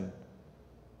remember sin,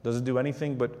 does it do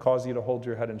anything but cause you to hold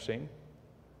your head in shame?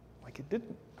 Like, it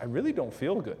didn't. I really don't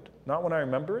feel good. Not when I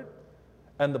remember it.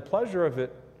 And the pleasure of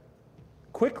it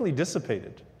quickly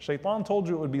dissipated. Shaitan told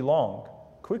you it would be long,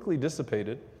 quickly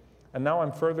dissipated. And now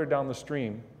I'm further down the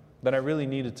stream than I really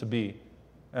needed to be.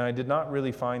 And I did not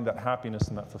really find that happiness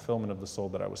and that fulfillment of the soul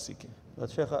that I was seeking. But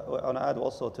Sheikh, I want to add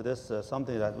also to this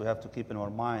something that we have to keep in our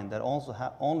mind that also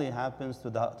only happens to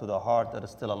the heart that is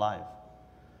still alive.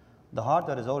 The heart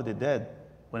that is already dead,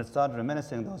 when it starts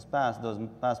reminiscing those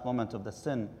past moments of the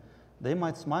sin, they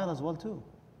might smile as well too.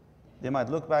 They might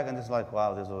look back and just like,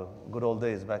 wow, these were good old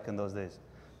days back in those days.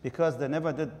 Because they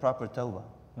never did proper tawbah.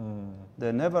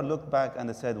 They never looked back and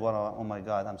they said, well, oh my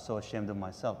God, I'm so ashamed of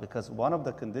myself. Because one of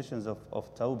the conditions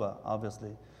of tawbah,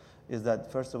 obviously, is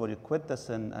that first of all, you quit the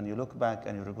sin and you look back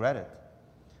and you regret it.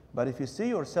 But if you see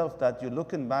yourself that you're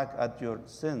looking back at your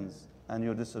sins and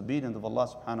you're disobedient of Allah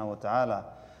subhanahu wa ta'ala,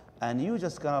 and you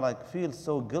just kind of like feel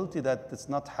so guilty that it's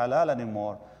not halal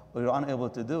anymore, or you're unable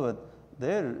to do it,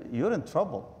 you're in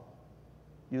trouble.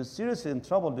 You're seriously in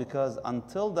trouble because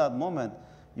until that moment,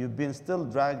 you've been still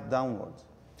dragged downwards.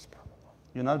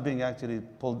 You're not being actually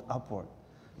pulled upward.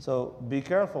 So be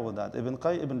careful with that. Ibn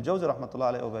Jawzi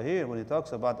rahmatullah alayhi over here, when he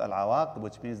talks about al-awaq,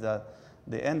 which means that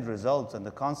the end results and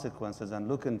the consequences and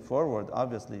looking forward,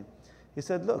 obviously, he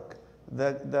said, look,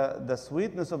 the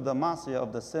sweetness of the ma'siyah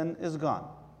of the sin is gone.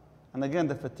 And again,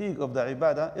 the fatigue of the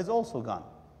ibadah is also gone.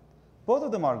 Both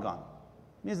of them are gone.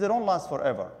 Means they don't last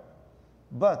forever.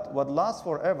 But what lasts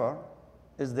forever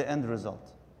is the end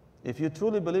result. If you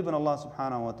truly believe in Allah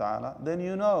subhanahu wa ta'ala, then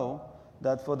you know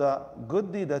that for the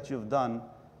good deed that you've done,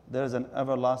 there is an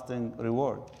everlasting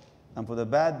reward. And for the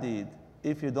bad deed,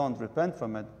 if you don't repent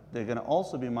from it, there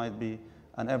might be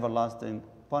an everlasting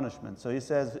punishment. So he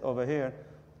says over here,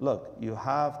 look, you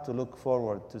have to look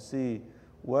forward to see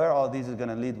where all these is going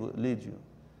to lead you.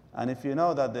 And if you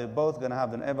know that they're both going to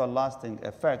have an everlasting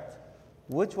effect,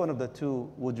 which one of the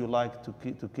two would you like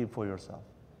to keep for yourself?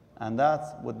 And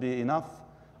that would be enough,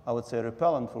 I would say,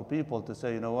 repellent for people to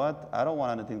say, you know what, I don't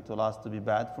want anything to last to be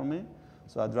bad for me,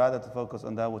 so I'd rather to focus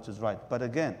on that which is right. But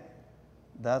again,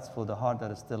 that's for the heart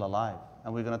that is still alive.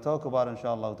 And we're going to talk about,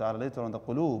 inshallah ta'ala, later on the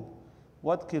qulub,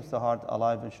 what keeps the heart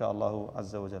alive, inshallah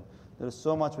azza wa jal. There's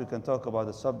so much we can talk about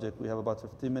the subject. We have about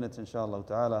 15 minutes, inshallah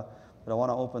ta'ala, but I want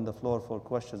to open the floor for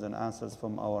questions and answers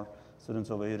from our students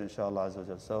over here, inshallah azza wa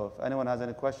jal. So if anyone has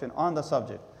any question on the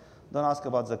subject, don't ask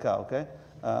about zakah, okay?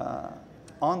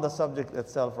 On the subject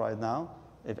itself right now,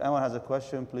 if anyone has a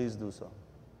question, please do so.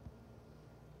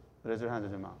 Raise your hand,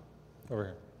 Jama'ah. Over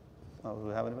here. Oh, do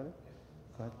we have anybody?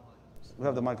 Go ahead. We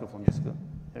have the microphone, just go.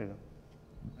 Here you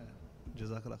go.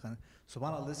 Jazakallah khair.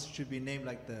 SubhanAllah, this should be named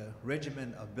like the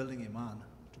regimen of building iman,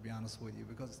 to be honest with you,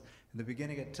 because in the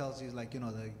beginning it tells you, like,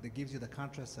 that gives you the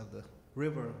contrast of the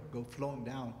river flowing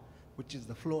down, which is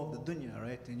the flow of the dunya,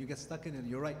 right? And you get stuck in it,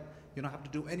 you're right, you don't have to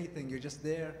do anything, you're just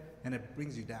there, and it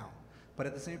brings you down. But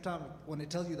at the same time, when it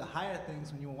tells you the higher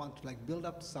things, when you want to like build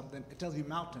up something, it tells you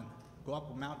mountain, go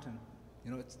up a mountain.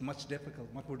 It's much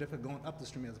more difficult going up the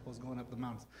stream as opposed to going up the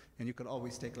mountains. And you could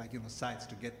always take sides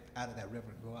to get out of that river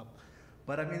and go up.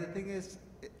 But I mean, the thing is,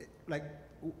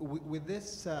 with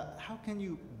this, how can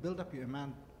you build up your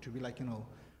iman to be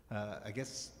I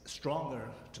guess stronger,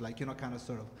 to kind of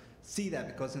sort of see that?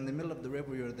 Because in the middle of the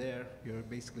river, you're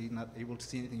basically not able to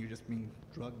see anything. You're just being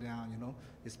drugged down,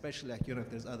 especially if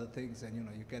there's other things and,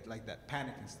 you get like that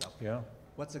panic and stuff. Yeah.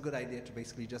 What's a good idea to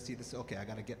basically just see this, okay, I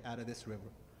got to get out of this river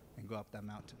and go up that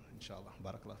mountain, inshallah.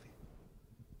 Barakallah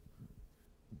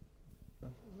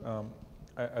fi.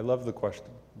 I love the question,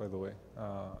 by the way,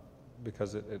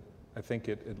 because I think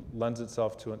it lends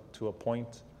itself to a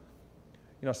point.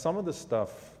 Some of the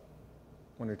stuff,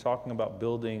 when you're talking about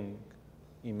building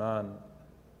iman,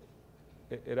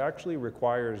 it actually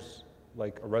requires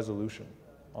like a resolution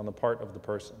on the part of the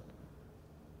person.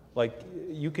 Like,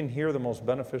 you can hear the most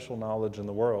beneficial knowledge in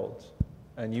the world,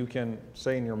 and you can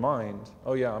say in your mind,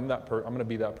 oh yeah, I'm going to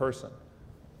be that person.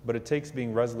 But it takes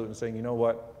being resolute and saying, you know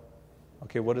what?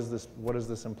 Okay, what does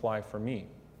this imply for me?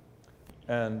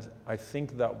 And I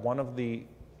think that one of the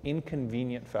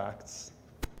inconvenient facts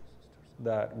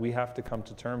that we have to come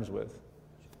to terms with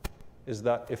is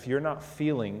that if you're not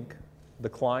feeling the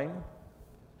climb,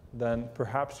 then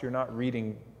perhaps you're not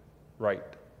reading right.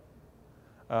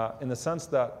 In the sense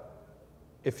that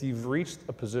if you've reached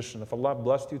a position, if Allah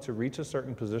blessed you to reach a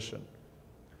certain position,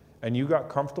 and you got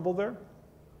comfortable there,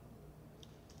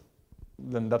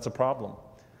 then that's a problem.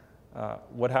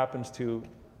 What happens to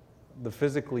the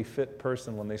physically fit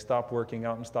person when they stop working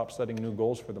out and stop setting new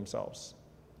goals for themselves?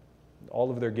 All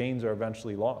of their gains are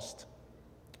eventually lost,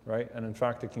 right? And in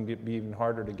fact, it can be even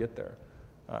harder to get there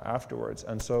afterwards.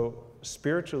 And so,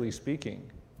 spiritually speaking,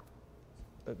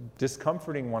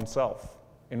 discomforting oneself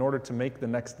in order to make the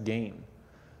next gain,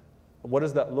 what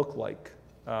does that look like?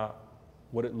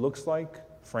 What it looks like,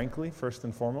 frankly, first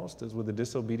and foremost, is with the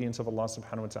disobedience of Allah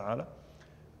subhanahu wa ta'ala.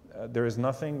 There is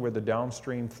nothing where the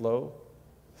downstream flow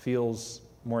feels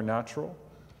more natural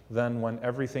than when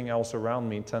everything else around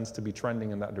me tends to be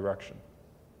trending in that direction.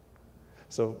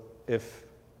 So if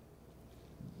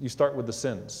you start with the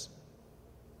sins,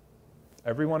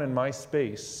 everyone in my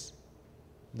space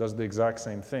does the exact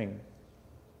same thing.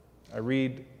 I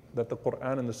read that the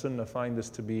Quran and the Sunnah find this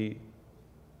to be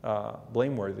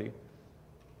blameworthy.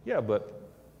 Yeah, but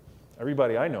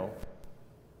everybody I know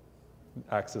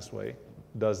acts this way,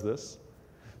 does this.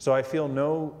 So I feel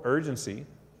no urgency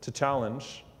to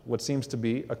challenge what seems to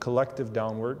be a collective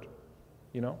downward,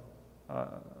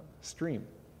 stream.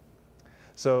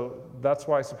 So that's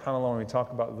why, subhanAllah, when we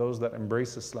talk about those that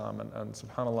embrace Islam, and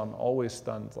subhanAllah, I'm always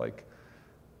stunned. Like,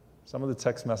 some of the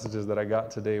text messages that I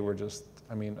got today were just,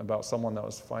 about someone that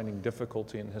was finding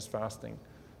difficulty in his fasting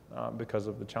because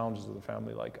of the challenges of the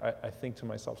family. Like, I think to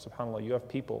myself, subhanAllah, you have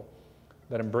people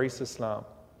that embrace Islam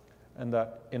and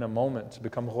that in a moment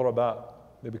become ghuraba,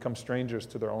 they become strangers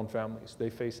to their own families. They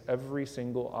face every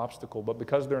single obstacle, but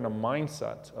because they're in a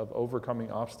mindset of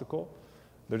overcoming obstacle,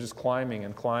 they're just climbing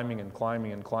and climbing and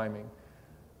climbing and climbing.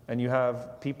 And you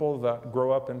have people that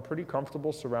grow up in pretty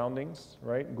comfortable surroundings,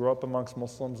 right? Grow up amongst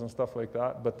Muslims and stuff like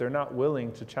that, but they're not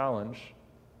willing to challenge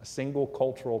a single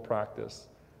cultural practice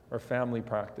or family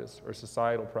practice or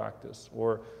societal practice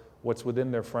or what's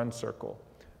within their friend circle.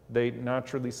 They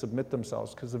naturally submit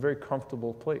themselves because it's a very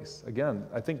comfortable place. Again,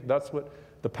 I think that's what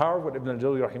the power of what Ibn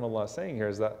al-Jawzi rahimahullah is saying here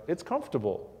is that it's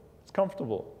comfortable. It's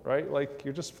comfortable, right? Like,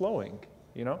 you're just flowing,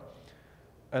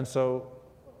 And so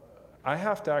I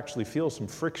have to actually feel some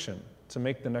friction to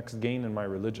make the next gain in my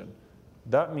religion.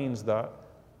 That means that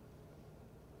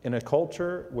in a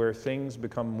culture where things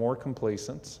become more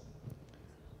complacent,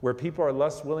 where people are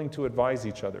less willing to advise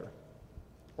each other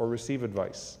or receive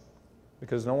advice,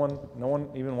 because no one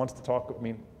even wants to talk.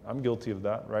 I'm guilty of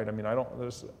that, right?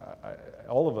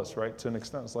 All of us, right? To an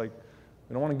extent, it's like,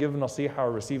 we don't want to give nasiha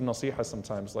or receive nasiha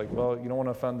sometimes. Like, well, you don't want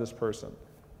to offend this person,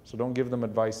 so don't give them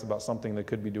advice about something they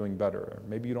could be doing better. Or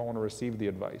maybe you don't want to receive the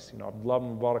advice. Abdullah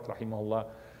ibn Mubarak,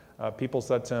 rahimahullah, people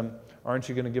said to him, aren't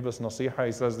you going to give us nasiha?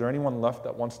 He says, is there anyone left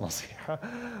that wants nasiha?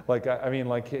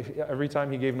 Every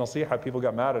time he gave nasiha, people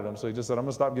got mad at him. So he just said, I'm going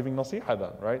to stop giving nasiha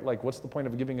then, right? Like, what's the point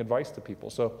of giving advice to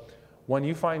people? So when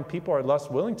you find people are less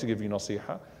willing to give you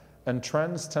nasiha, and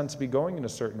trends tend to be going in a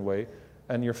certain way,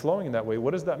 and you're flowing in that way,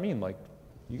 what does that mean? Like,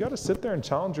 you got to sit there and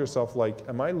challenge yourself, like,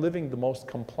 am I living the most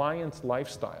compliant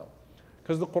lifestyle?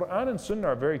 Because the Quran and Sunnah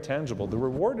are very tangible. The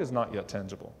reward is not yet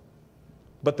tangible.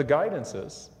 But the guidance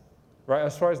is, right?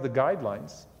 As far as the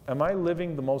guidelines, am I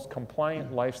living the most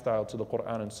compliant lifestyle to the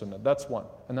Quran and Sunnah? That's one.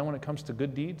 And then when it comes to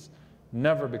good deeds,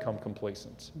 never become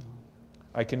complacent.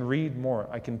 I can read more,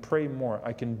 I can pray more,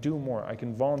 I can do more, I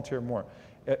can volunteer more.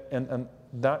 And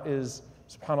that is,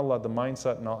 subhanAllah, the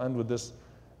mindset. And I'll end with this.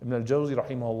 Ibn al-Jawzi,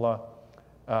 rahimahullah,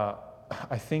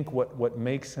 I think what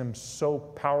makes him so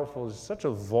powerful is such a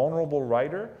vulnerable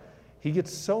writer. He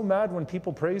gets so mad when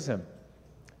people praise him.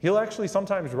 He'll actually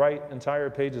sometimes write entire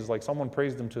pages, like someone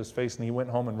praised him to his face and he went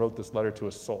home and wrote this letter to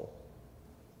his soul.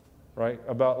 Right?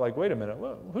 About, like, wait a minute,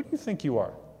 who do you think you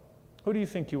are? Who do you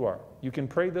think you are? You can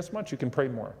pray this much, you can pray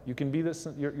more. You can be this,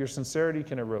 your sincerity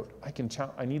can erode.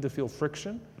 I need to feel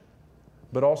friction,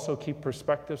 but also keep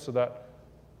perspective, so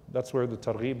that's where the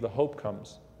targhib, the hope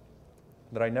comes.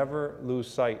 That I never lose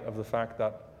sight of the fact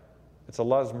that it's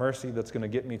Allah's mercy that's going to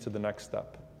get me to the next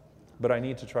step. But I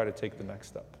need to try to take the next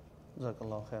step.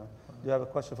 Jazakallah khair. Do you have a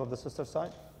question from the sister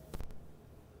side?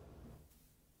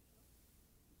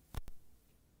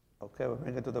 Okay, we'll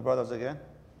bring it to the brothers again.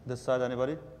 This side,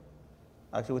 anybody?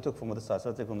 Actually, we took from this side,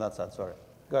 so I'll take from that side, sorry.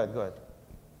 Go ahead.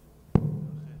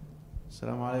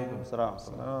 Assalamu alaikum. Salam.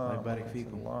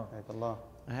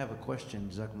 I have a question,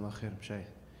 Jazakumullah khair, Shaykh.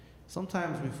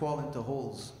 Sometimes we fall into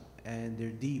holes and they're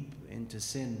deep into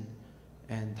sin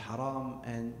and haram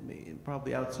and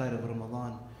probably outside of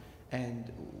Ramadan,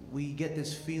 and we get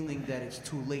this feeling that it's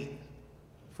too late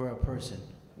for a person.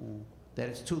 That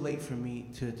it's too late for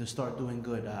me to start doing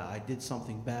good. I did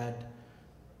something bad,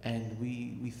 and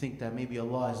we think that maybe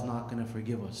Allah is not going to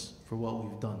forgive us for what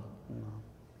we've done.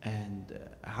 And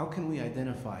how can we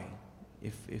identify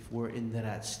if we're in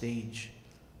that stage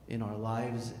in our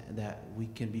lives that we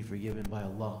can be forgiven by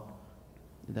Allah?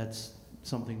 That's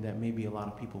something that maybe a lot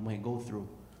of people might go through.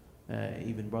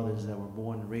 Even brothers that were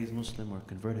born and raised Muslim or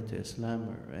converted to Islam,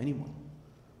 or anyone.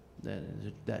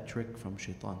 That trick from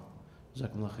shaitan.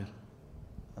 Jazakumullah khair.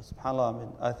 SubhanAllah, I mean,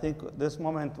 I think this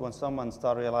moment when someone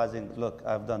starts realizing, look,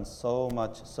 I've done so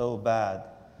much, so bad,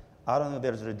 I don't think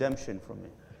there's redemption for me.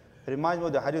 It reminds me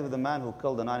of the hadith of the man who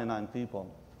killed the 99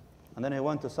 people. And then he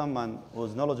went to someone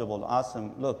who's knowledgeable, asked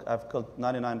him, look, I've killed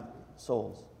 99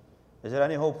 souls. Is there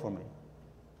any hope for me?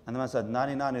 And the man said,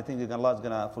 99, you think Allah is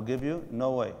going to forgive you?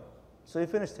 No way. So he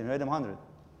finished him, he made him 100.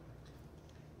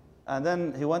 And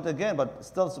then he went again, but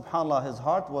still, subhanAllah, his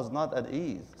heart was not at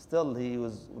ease. Still, he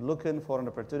was looking for an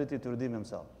opportunity to redeem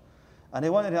himself. And he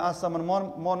went and he asked someone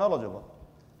more knowledgeable.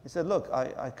 He said, look,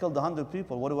 I killed 100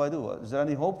 people. What do I do? Is there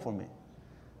any hope for me?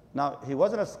 Now, he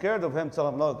wasn't scared of him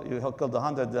telling him, look, you killed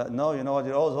 100. No, you know what?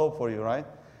 There's always hope for you, right?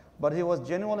 But he was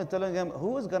genuinely telling him,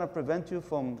 who is going to prevent you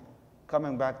from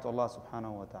coming back to Allah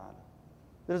subhanahu wa ta'ala?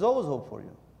 There's always hope for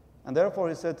you. And therefore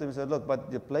he said to him, he said, look,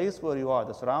 but the place where you are,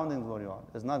 the surroundings where you are,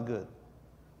 is not good.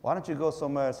 Why don't you go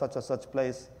somewhere, such a such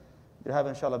place? You have,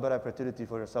 inshallah, better opportunity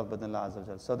for yourself, but Allah Azza wa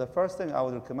Jal. So the first thing I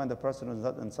would recommend a person who's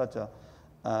not in such a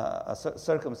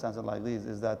circumstance like these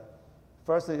is that,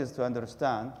 first thing is to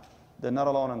understand they're not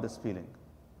alone in this feeling.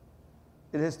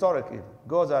 It is historic even.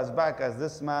 Goes as back as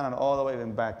this man and all the way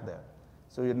even back there.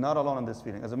 So you're not alone in this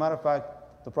feeling. As a matter of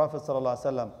fact, the Prophet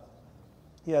ﷺ,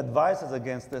 he advises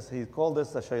against this. He called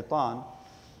this the shaitan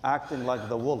acting like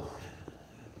the wolf.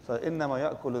 So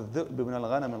إِنَّمَا يَأْكُلُ الذِّئْبُ مِنَ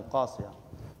الْغَنَمِ الْقَاسِيَةِ.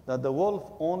 That the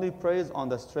wolf only preys on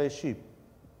the stray sheep.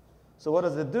 So what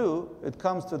does it do? It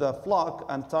comes to the flock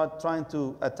and starts trying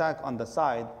to attack on the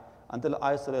side until it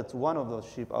isolates one of those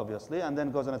sheep, obviously, and then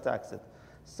goes and attacks it.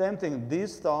 Same thing,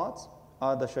 these thoughts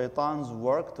are the shaitan's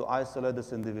work to isolate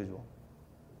this individual.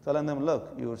 Telling them,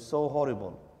 look, you're so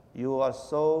horrible. You are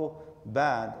so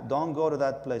bad. Don't go to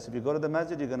that place. If you go to the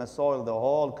masjid, you're going to soil the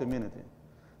whole community.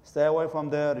 Stay away from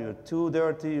there. You're too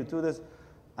dirty. You're too this.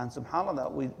 And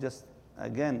subhanAllah, we just,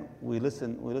 again, we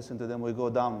listen to them. We go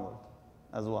downward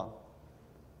as well.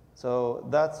 So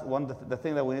that's the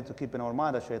thing that we need to keep in our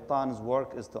mind. That shaitan's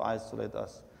work is to isolate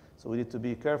us. So we need to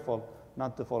be careful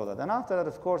not to follow that. And after that,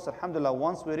 of course, alhamdulillah,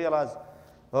 once we realize,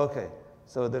 okay,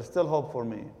 so there's still hope for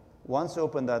me. Once you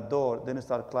open that door, then you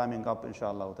start climbing up,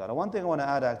 inshallah ta'ala. One thing I want to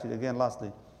add, actually, again,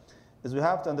 lastly, is we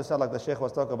have to understand, like the Shaykh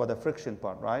was talking about the friction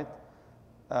part, right?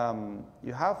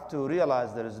 You have to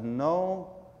realize there's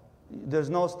no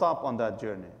stop on that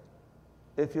journey.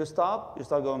 If you stop, you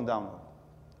start going downward.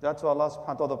 That's why Allah subhanahu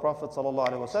wa ta'ala, the Prophet sallallahu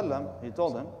alayhi wa sallam, he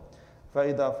told him,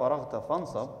 فَإِذَا فَرَغْتَ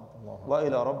فَانْصَبْ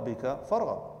وَإِلَى رَبِّكَ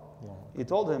فَارْغَبْ. He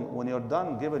told him, when you're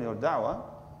done giving your da'wah,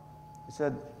 he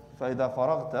said, فَإِذَا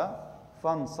فَرَغْتَ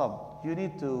فَانْصَبْ. You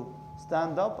need to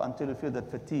stand up until you feel that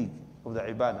fatigue of the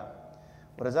ibadah.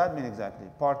 What does that mean exactly?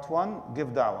 Part one, give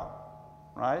da'wah,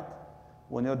 right?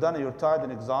 When you're done and you're tired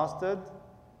and exhausted,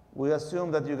 we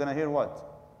assume that you're going to hear what?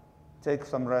 Take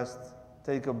some rest,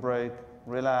 take a break,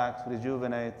 relax,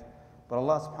 rejuvenate. But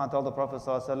Allah subhanahu wa ta'ala, the Prophet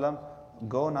sallallahu alaihi wasallam,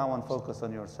 go now and focus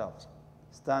on yourself.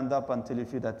 Stand up until you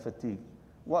feel that fatigue.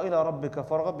 وَإِلَى رَبِّكَ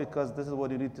فَارْغَبْ, because this is what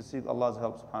you need to seek Allah's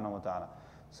help subhanahu wa ta'ala.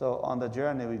 So on the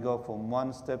journey, we go from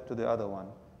one step to the other one,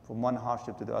 from one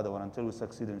hardship to the other one, until we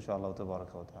succeed, inshallah,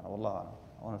 tabaraka wa ta'ala. Wallahu a'lam.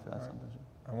 I want to add something.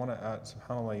 I want to add,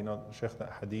 subhanAllah, you know, Shaykh,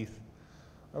 that hadith.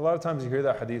 A lot of times you hear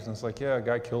that hadith and it's like, yeah, a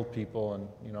guy killed people and,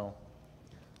 you know.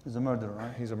 He's a murderer,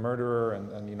 right? He's a murderer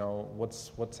and you know,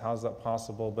 how's that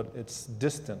possible? But it's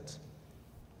distant.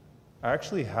 I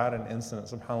actually had an incident,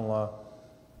 subhanAllah,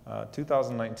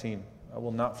 2019. I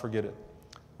will not forget it.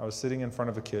 I was sitting in front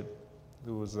of a kid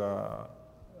who was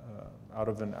out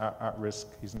of an at-risk,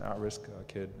 he's an at-risk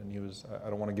kid, and he was, I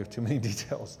don't want to give too many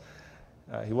details.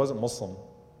 He wasn't Muslim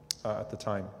at the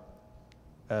time.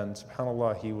 And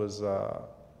subhanAllah, he was,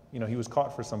 you know, he was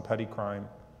caught for some petty crime,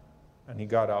 and he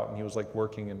got out, and he was like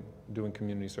working and doing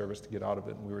community service to get out of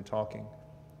it, and we were talking.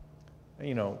 And,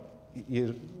 you know,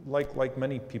 like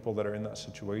many people that are in that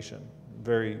situation,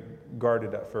 very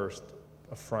guarded at first,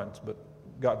 up front, but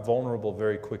got vulnerable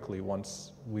very quickly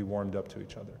once we warmed up to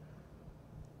each other.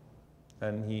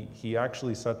 And he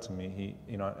actually said to me,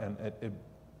 you know, and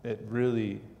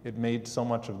it made so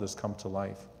much of this come to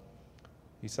life.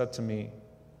 He said to me,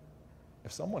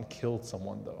 if someone killed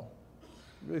someone though,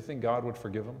 you really think God would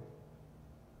forgive him?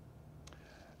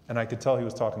 And I could tell he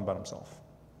was talking about himself.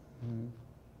 Mm-hmm.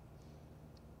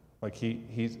 Like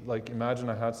he's like, imagine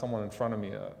I had someone in front of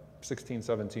me, a 16,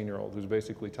 17-year-old who's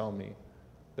basically telling me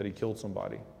that he killed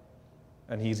somebody.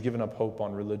 And he's given up hope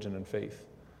on religion and faith.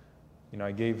 You know,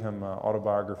 I gave him an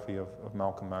autobiography of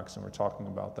Malcolm X, and we're talking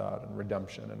about that and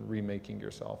redemption and remaking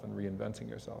yourself and reinventing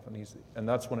yourself. And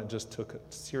that's when it just took a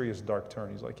serious dark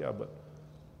turn. He's like, yeah, but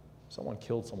someone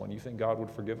killed someone. You think God would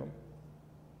forgive him?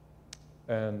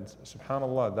 And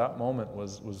subhanAllah, that moment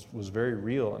was very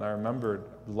real. And I remembered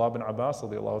Abdullah bin Abbas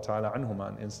radiallahu ta'ala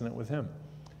anhuma, an incident with him,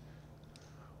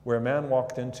 where a man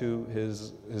walked into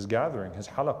his gathering, his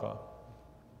halaqah,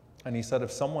 and he said,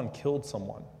 if someone killed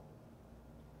someone,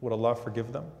 would Allah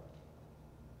forgive them?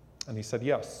 And he said,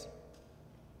 yes,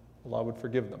 Allah would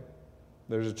forgive them.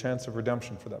 There's a chance of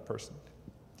redemption for that person.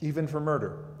 Even for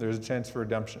murder, there's a chance for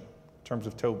redemption in terms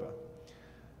of tawbah.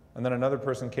 And then another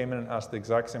person came in and asked the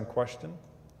exact same question.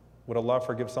 Would Allah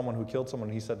forgive someone who killed someone?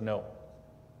 And he said no.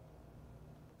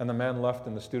 And the man left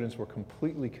and the students were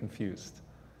completely confused.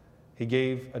 He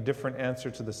gave a different answer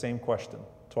to the same question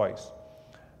twice.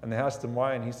 And they asked him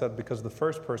why, and he said, because the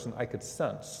first person I could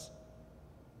sense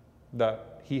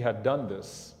that he had done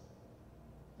this,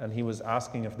 and he was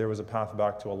asking if there was a path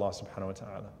back to Allah subhanahu wa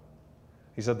ta'ala.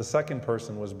 He said the second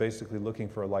person was basically looking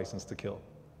for a license to kill.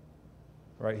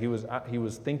 Right? He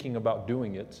was thinking about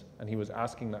doing it, and he was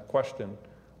asking that question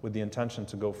with the intention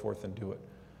to go forth and do it.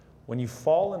 When you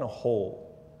fall in a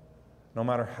hole, no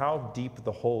matter how deep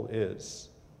the hole is,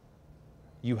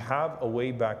 you have a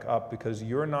way back up because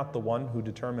you're not the one who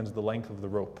determines the length of the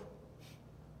rope.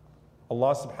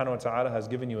 Allah subhanahu wa ta'ala has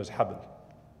given you his habl.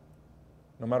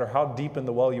 No matter how deep in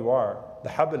the well you are, the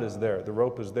habl is there, the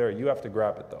rope is there. You have to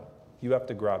grab it though. You have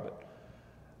to grab it.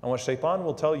 And what shaitan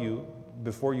will tell you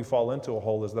before you fall into a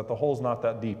hole is that the hole's not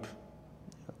that deep.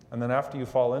 And then after you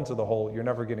fall into the hole, you're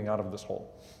never getting out of this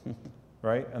hole.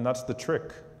 Right? And that's the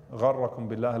trick. غَرَّكُمْ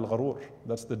بِاللَّهِ الْغَرُورِ.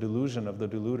 That's the delusion of the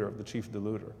deluder, of the chief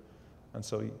deluder. And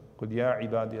so, قُلْ يَا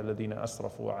عِبَادِيَ الَّذِينَ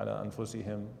أَسْرَفُوا عَلَىٰ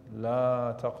أَنفُسِهِمْ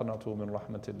لَا تَقْنَطُوا مِنْ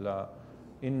رَحْمَةِ اللَّهِ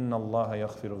إِنَّ اللَّهَ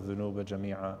يَغْفِرُ الذُّنُوبَ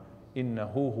جَمِيعًا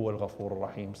إِنَّهُ هُوَ الْغَفُورُ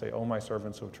الرَّحِيمُ. Say, O my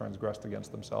servants who have transgressed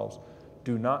against themselves,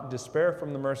 do not despair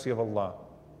from the mercy of Allah,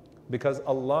 because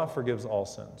Allah forgives all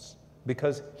sins.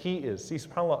 Because He is. See,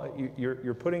 subhanAllah,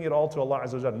 you're putting it all to Allah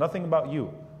Azza wa Jalla. Nothing about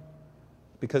you.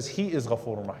 Because He is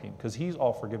Ghafurun Rahim. Because He's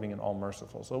all forgiving and all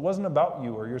merciful. So it wasn't about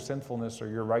you or your sinfulness or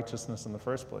your righteousness in the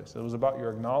first place. It was about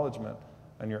your acknowledgement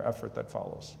and your effort that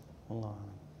follows. Allah.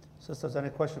 Sisters, any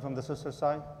question from the sister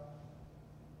side?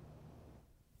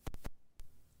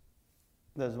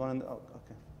 There's one in the, oh,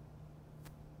 okay.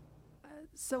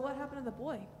 So what happened to the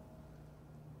boy?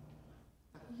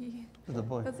 The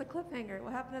boy. That's a cliffhanger.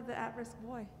 What happened to the at-risk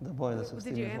boy? The boy, the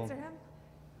 16 Did you years old. answer him?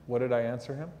 What did I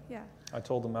answer him? Yeah. I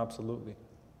told him absolutely.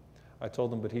 I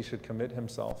told him, but he should commit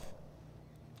himself.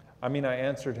 I mean, I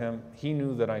answered him. He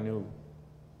knew that I knew,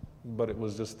 but it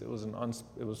was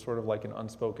sort of like an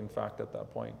unspoken fact at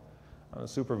that point. The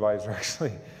supervisor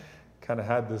actually kind of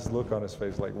had this look on his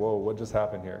face, like, "Whoa, what just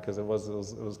happened here?" Because it was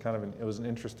an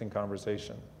interesting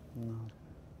conversation. No.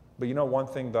 But you know, one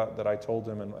thing that I told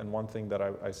him, and one thing that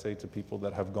I say to people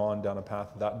that have gone down a path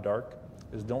that dark,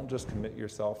 is don't just commit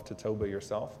yourself to tawbah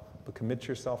yourself, but commit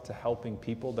yourself to helping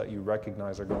people that you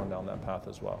recognize are going down that path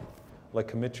as well. Like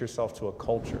commit yourself to a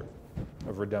culture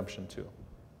of redemption too.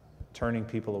 Turning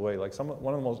people away. Like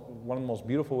one of the most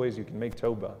beautiful ways you can make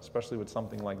tawbah, especially with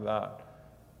something like that,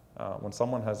 when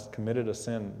someone has committed a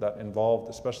sin that involved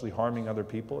especially harming other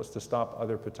people, is to stop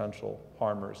other potential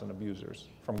harmers and abusers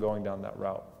from going down that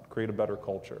route. Create a better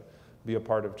culture. Be a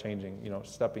part of changing,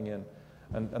 stepping in.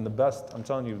 And the best, I'm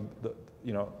telling you,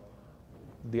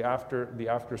 the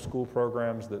after school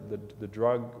programs, the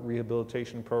drug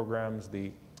rehabilitation programs,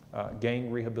 the gang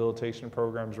rehabilitation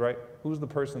programs, right? Who's the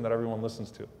person that everyone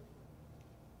listens to?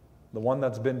 The one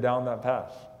that's been down that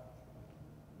path.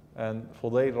 And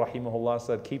Fudayl rahimahullah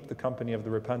said, keep the company of the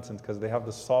repentant because they have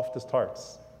the softest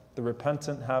hearts. The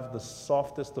repentant have the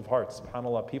softest of hearts.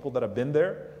 SubhanAllah, people that have been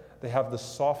there, they have the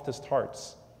softest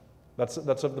hearts. That's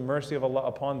of the mercy of Allah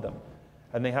upon them.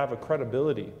 And they have a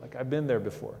credibility. Like, I've been there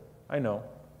before. I know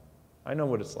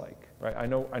what it's like, right? I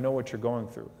know what you're going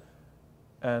through.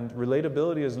 And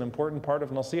relatability is an important part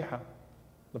of nasiha.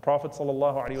 The Prophet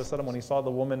ﷺ, when he saw the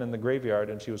woman in the graveyard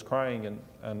and she was crying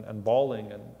and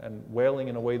bawling and wailing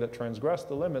in a way that transgressed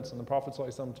the limits, and the Prophet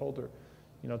ﷺ told her,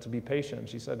 to be patient.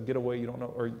 She said, get away, you don't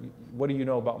know, or what do you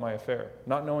know about my affair?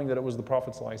 Not knowing that it was the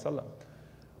Prophet ﷺ.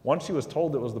 Once she was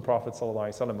told it was the Prophet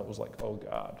ﷺ, it was like, oh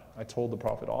God, I told the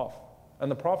Prophet off. And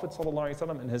the Prophet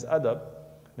ﷺ, in his adab,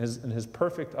 in his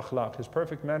perfect akhlaq, his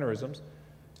perfect mannerisms,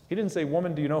 he didn't say,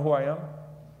 woman, do you know who I am?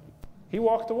 He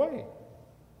walked away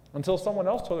until someone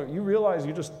else told her, you realize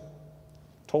you just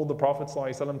told the Prophet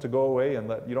ﷺ to go away and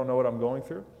that you don't know what I'm going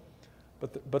through.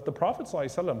 But the Prophet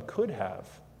ﷺ could have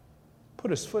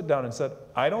put his foot down and said,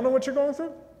 I don't know what you're going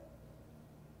through.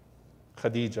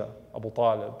 Khadija, Abu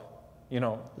Talib,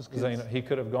 Zainab, he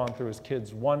could have gone through his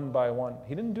kids one by one.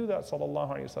 He didn't do that,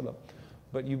 sallallahu alayhi wasallam.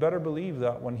 But you better believe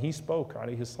that when he spoke,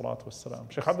 alayhi salatu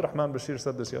wasalam, Shaykh Abdul Rahman Bashir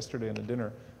said this yesterday in a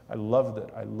dinner. I loved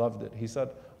it. He said,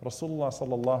 Rasulullah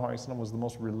sallallahu alayhi wasallam was the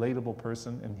most relatable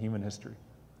person in human history.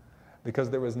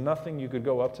 Because there was nothing you could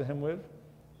go up to him with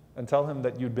and tell him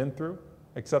that you'd been through,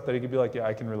 except that he could be like, yeah,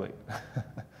 I can relate.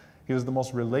 He was the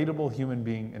most relatable human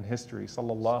being in history,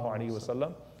 sallallahu alayhi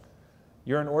wasallam.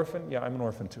 You're an orphan? Yeah, I'm an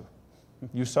orphan too.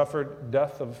 You suffered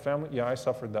death of a family? Yeah, I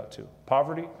suffered that too.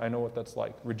 Poverty? I know what that's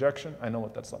like. Rejection? I know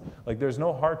what that's like. Like there's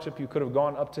no hardship you could have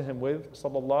gone up to him with,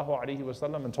 sallallahu alayhi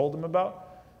wasallam, and told him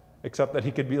about, except that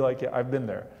he could be like, yeah, I've been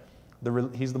there.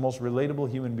 He's the most relatable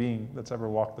human being that's ever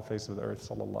walked the face of the earth,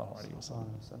 sallallahu alayhi wasallam.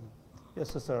 Yes,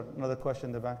 sister, another question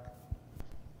in the back.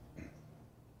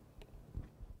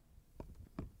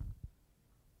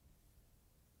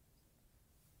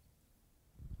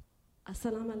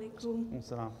 Assalamu alaikum.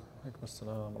 Assalam. Alaikum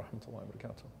assalam wa rahmatullahi wa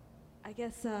barakatuh. I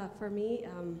guess for me,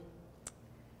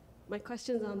 my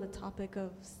question's on the topic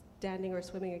of standing or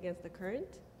swimming against the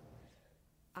current.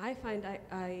 I find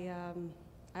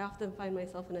I often find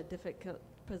myself in a difficult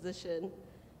position,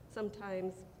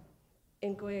 sometimes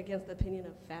in going against the opinion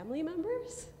of family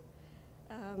members,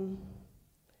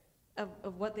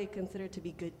 of what they consider to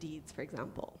be good deeds, for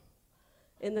example.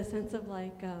 In the sense of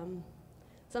like,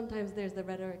 sometimes there's the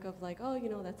rhetoric of like, oh,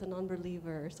 that's a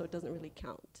non-believer, so it doesn't really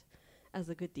count as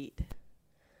a good deed.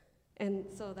 And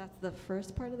so that's the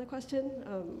first part of the question.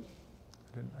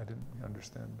 I didn't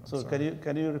understand. So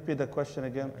can you repeat the question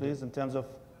again, please, in terms of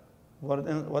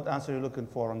what answer you're looking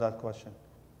for on that question?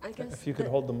 I guess if you could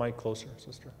hold the mic closer,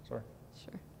 sister. Sorry.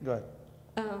 Sure. Go ahead.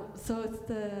 So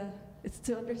it's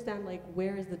to understand like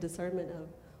where is the discernment of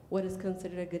what is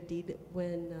considered a good deed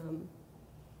when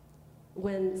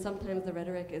sometimes the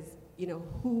rhetoric is,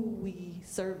 who we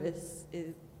service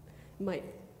might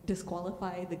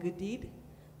disqualify the good deed.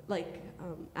 Like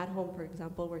at home, for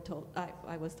example,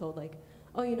 I was told like,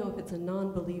 oh, if it's a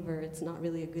non-believer, it's not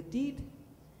really a good deed.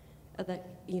 That,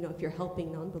 if you're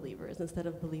helping non-believers instead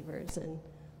of believers, and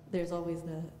there's always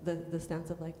the stance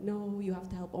of like, no, you have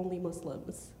to help only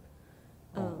Muslims.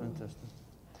 Interesting.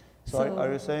 So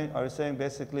are you saying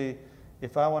basically,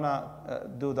 if I want to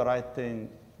do the right thing,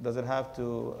 does it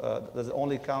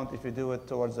only count if you do it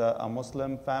towards a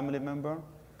Muslim family member?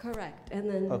 Correct. And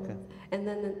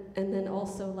then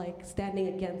also like standing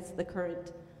against the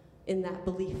current in that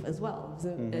belief as well.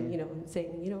 And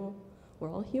saying, we're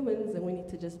all humans and we need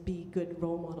to just be good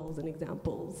role models and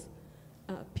examples,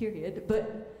 period.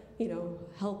 But,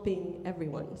 helping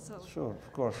everyone. So sure,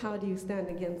 of course. How do you stand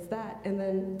against that? And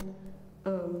then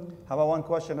how about one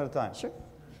question at a time? Sure.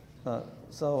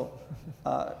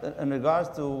 In regards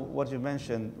to what you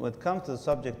mentioned, when it comes to the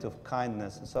subject of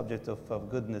kindness, the subject of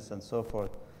goodness and so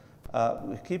forth,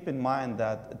 we keep in mind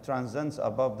that it transcends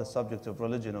above the subject of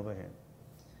religion over here.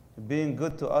 Being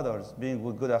good to others, being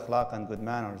with good akhlaq and good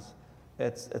manners,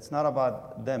 it's not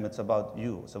about them, it's about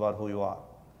you, it's about who you are.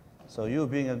 So you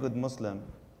being a good Muslim,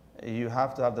 you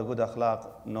have to have the good akhlaq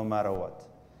no matter what.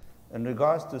 In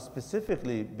regards to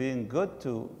specifically being good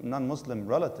to non-Muslim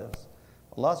relatives,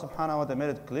 Allah subhanahu wa ta'ala made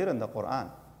it clear in the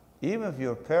Quran. Even if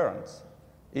your parents,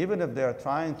 even if they're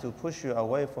trying to push you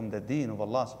away from the deen of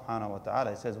Allah subhanahu wa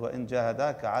ta'ala, He says, وَإِن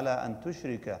جَاهَدَاكَ عَلَىٰ أَن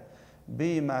تُشْرِكَ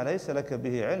بِي مَا لَيْسَ لَكَ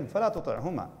بِهِ عِلْمٍ فَلَا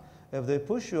تُطِعْهُمَا. If they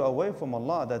push you away from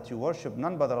Allah, that you worship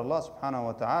none but Allah subhanahu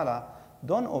wa ta'ala,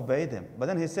 don't obey them. But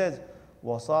then He says,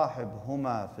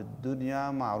 وَصَاحِبْهُمَا فِي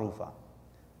الدُّنْيَا مَعْرُوفًا.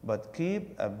 But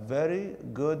keep a very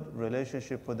good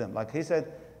relationship with them. Like He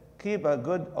said, keep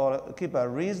a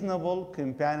reasonable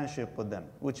companionship with them.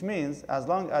 Which means, as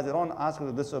long as they don't ask you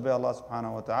to disobey Allah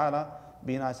subhanahu wa ta'ala,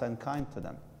 be nice and kind to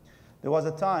them. There was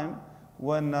a time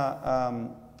when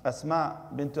Asma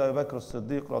bint Abu Bakr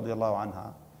as-Siddiq radiallahu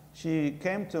anha, she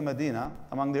came to Medina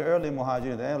among the early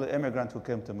muhajirin, the early immigrants who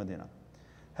came to Medina.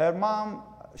 Her mom,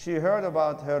 she heard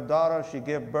about her daughter, she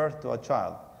gave birth to a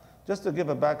child. Just to give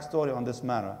a backstory on this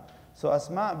matter. So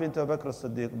Asma bint Abu Bakr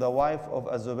as-Siddiq, the wife of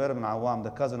Az-Zubair ibn Awam,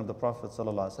 the cousin of the Prophet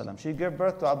ﷺ, she gave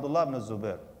birth to Abdullah ibn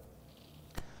Zubair.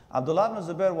 Abdullah ibn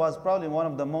Zubair was probably one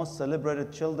of the most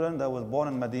celebrated children that was born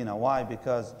in Medina. Why?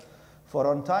 Because for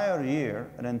an entire year,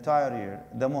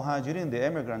 the muhajirin, the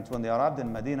immigrants, when they arrived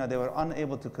in Medina, they were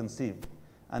unable to conceive.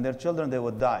 And their children, they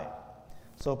would die.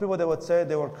 So people, they would say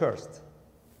they were cursed.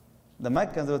 The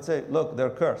Meccans, they would say, look, they're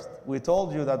cursed. We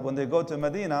told you that when they go to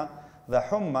Medina, the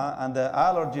humma and the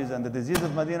allergies and the disease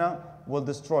of Medina will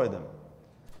destroy them.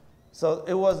 So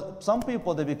it was, some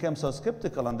people, they became so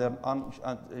skeptical and they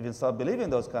even started believing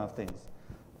those kind of things.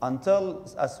 Until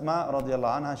Asma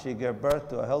radiallahu anha, she gave birth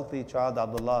to a healthy child,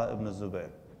 Abdullah ibn Zubayr.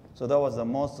 So that was the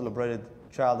most celebrated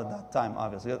child at that time,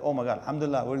 obviously. Oh my God,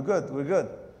 alhamdulillah, we're good, we're good.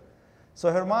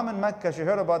 So her mom in Mecca, she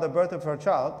heard about the birth of her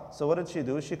child. So what did she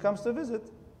do? She comes to visit.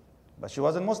 But she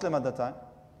wasn't Muslim at the time.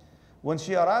 When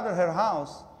she arrived at her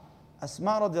house,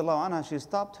 Asma radiallahu anha, she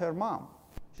stopped her mom.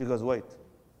 She goes, wait.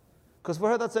 Because for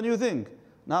her, that's a new thing.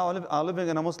 Now I'm living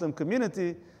in a Muslim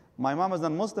community. My mom is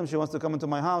not Muslim. She wants to come into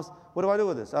my house. What do I do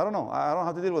with this? I don't know. I don't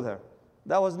have to deal with her.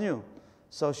 That was new.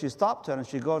 So she stopped her and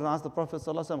she goes and asked the Prophet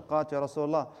ﷺ, قالت يا رسول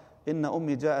الله, إن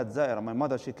أمي جاءت زائرة. My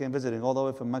mother, she came visiting all the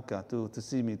way from Mecca to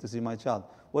see me, to see my child.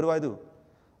 What do I do?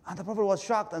 And the Prophet was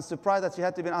shocked and surprised that she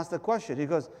had to even ask the question. He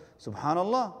goes,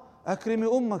 Subhanallah, akrimi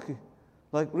ummaki.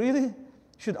 Like, really? You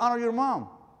should honor your mom.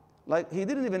 Like, he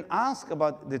didn't even ask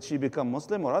about did she become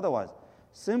Muslim or otherwise.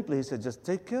 Simply, he said, just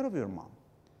take care of your mom.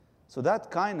 So that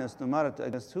kindness, no matter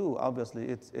against who, obviously,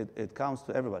 it counts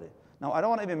to everybody. Now, I don't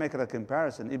want to even make it a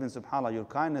comparison. Even, subhanAllah, your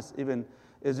kindness even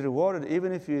is rewarded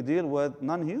even if you deal with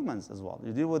non-humans as well.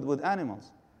 You deal with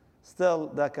animals. Still,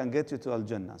 that can get you to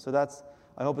Al-Jannah. So that's,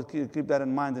 I hope you keep that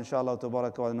in mind, inshallah, tabarak wa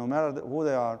ta'ala. No matter who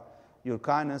they are, your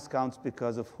kindness counts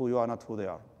because of who you are, not who they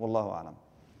are. Wallahu a'lam.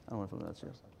 I don't want to forget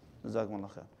that.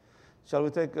 Jazakumullah khair. Shall we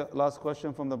take a last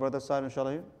question from the brother side,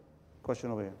 inshallah, here?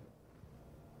 Question over here.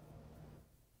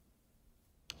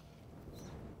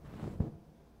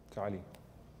 Ali.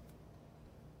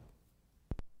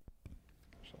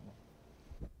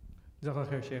 Jazakallah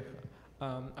khair, Sheikh.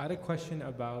 I had a question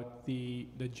about the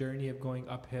journey of going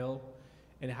uphill,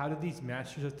 and how did these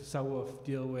masters of Tasawwuf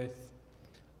deal with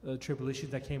the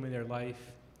tribulations that came in their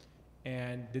life,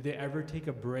 and did they ever take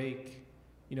a break?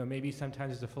 You know, maybe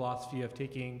sometimes there's a philosophy of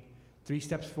taking 3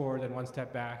 steps forward and 1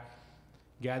 step back,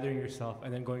 gathering yourself,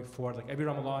 and then going forward. Like every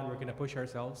Ramadan, we're going to push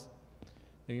ourselves.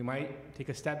 Then we might take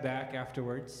a step back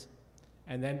afterwards,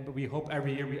 and then but we hope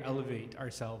every year we elevate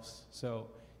ourselves. So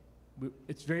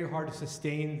it's very hard to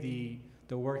sustain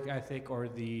the work ethic or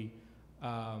the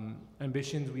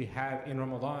ambitions we have in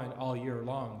Ramadan all year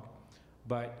long.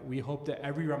 But we hope that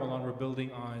every Ramadan we're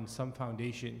building on some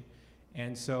foundation.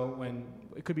 And so when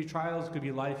it could be trials, it could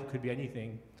be life, it could be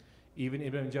anything. Even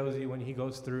Ibn Jawzi, when he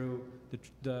goes through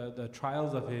the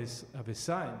trials of his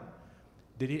son,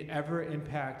 did it ever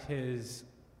impact his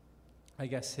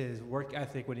work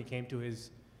ethic when it came to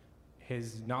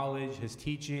his knowledge, his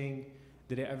teaching?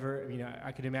 Did it ever,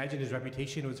 I could imagine his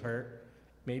reputation was hurt.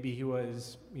 Maybe he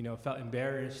was, felt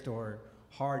embarrassed or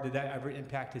hard. Did that ever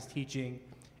impact his teaching?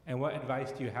 And what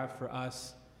advice do you have for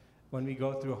us when we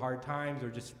go through hard times or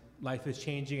just life is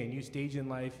changing, a new stage in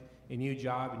life, a new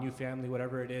job, a new family,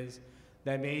 whatever it is,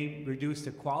 that may reduce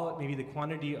the quality, maybe the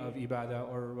quantity of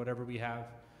ibadah or whatever we have?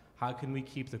 How can we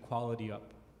keep the quality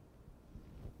up?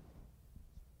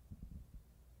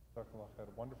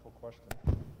 Wonderful question.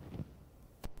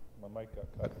 My mic got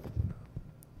cut.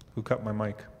 Who cut my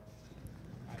mic?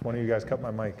 One of you guys cut my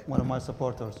mic. One of my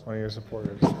supporters. One of your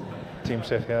supporters. Team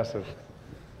Sheikh Yasser.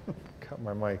 Cut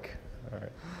my mic. All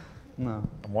right. No.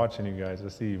 I'm watching you guys. I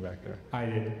see you back there. I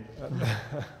did.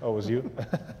 Oh, it was you?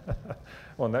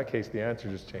 Well, in that case, the answer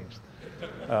just changed.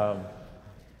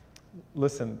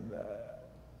 Listen,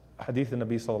 Hadith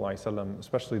al-Nabi sallallahu alayhi wa sallam,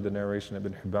 especially the narration of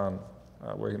Ibn Hibban,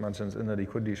 where he mentions إن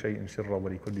لكل شيء شرة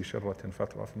ولكل شرة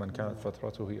فترة فمن كانت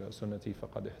فترته إلى سنتي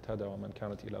فقد اهتدى ومن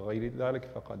كانت إلى غير ذلك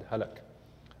فقد هلك.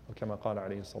 وكما قال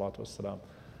عليه الصلاة والسلام.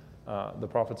 The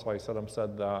Prophet ﷺ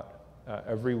said that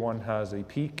everyone has a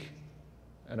peak,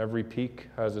 and every peak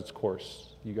has its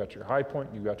course. You got your high point,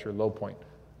 you got your low point.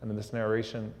 And in this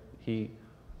narration, he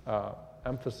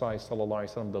emphasized sallallahu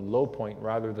alaihi wasallam the low point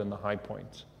rather than the high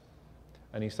point.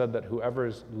 And he said that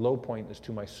whoever's low point is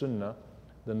to my sunnah,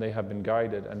 then they have been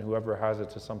guided, and whoever has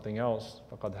it to something else,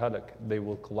 faqad halak, they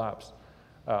will collapse.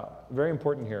 Very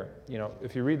important here,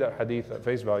 if you read that hadith at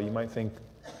face value, you might think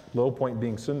low point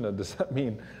being sunnah, does that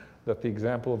mean that the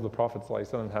example of the Prophet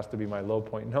ﷺ has to be my low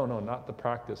point? No, not the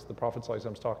practice. The Prophet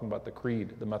ﷺ is talking about the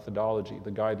creed, the methodology,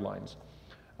 the guidelines.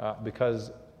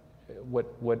 Because what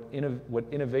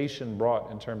innovation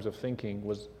brought in terms of thinking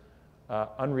was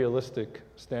unrealistic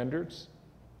standards,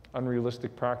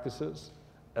 unrealistic practices,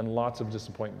 and lots of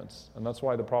disappointments. And that's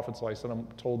why the Prophet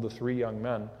ﷺ told the 3 young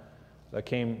men that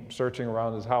came searching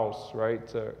around his house,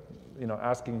 right,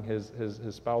 asking his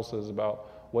spouses about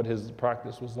what his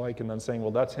practice was like, and then saying,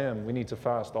 well, that's him. We need to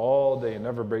fast all day and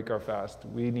never break our fast.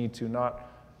 We need to not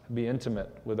be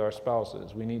intimate with our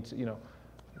spouses. We need to,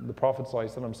 the Prophet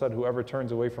ﷺ said, whoever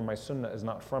turns away from my sunnah is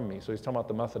not from me. So he's talking about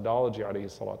the methodology, alayhi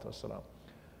salatu wasalam.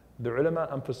 The ulama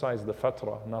emphasize the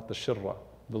fatra, not the shirra.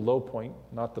 the low point,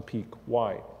 not the peak.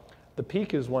 Why? The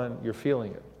peak is when you're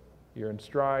feeling it. You're in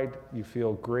stride, you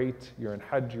feel great, you're in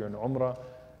Hajj, you're in Umrah,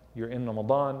 you're in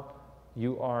Ramadan,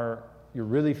 you're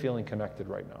really feeling connected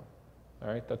right now. All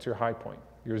right, that's your high point,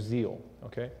 your zeal,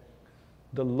 okay?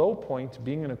 The low point,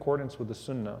 being in accordance with the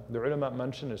Sunnah, the ulama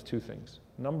mention is two things.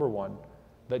 Number one,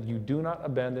 that you do not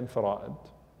abandon fara'id.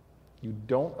 You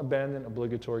don't abandon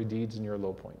obligatory deeds in your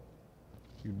low point.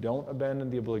 You don't abandon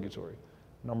the obligatory.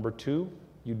 Number two,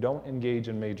 you don't engage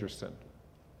in major sin.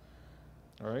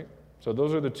 All right? So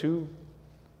those are the two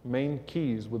main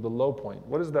keys with the low point.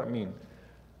 What does that mean?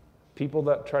 People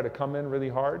that try to come in really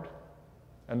hard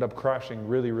end up crashing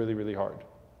really, really, really hard.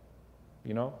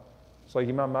 You know? It's like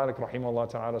Imam Malik rahimahullah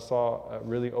ta'ala saw a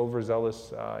really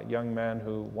overzealous young man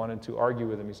who wanted to argue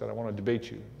with him. He said, I want to debate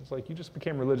you. It's like, you just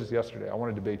became religious yesterday. I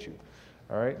want to debate you.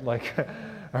 All right? Like,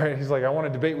 all right, he's like, I want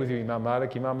to debate with you, Imam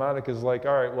Malik. Imam Malik is like,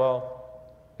 all right, well,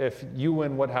 if you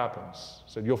win, what happens?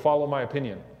 He said, you'll follow my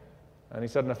opinion. And he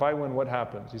said, and if I win, what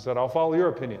happens? He said, I'll follow your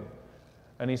opinion.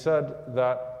 And he said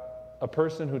that a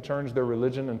person who turns their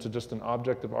religion into just an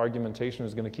object of argumentation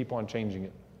is going to keep on changing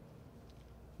it.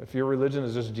 If your religion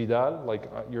is just jidal, like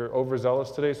you're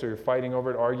overzealous today, so you're fighting over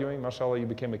it, arguing, mashallah, you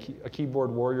became a keyboard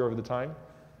warrior over the time,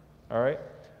 all right?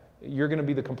 You're going to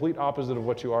be the complete opposite of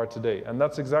what you are today. And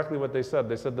that's exactly what they said.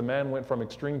 They said the man went from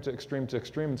extreme to extreme to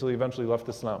extreme until he eventually left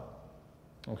Islam,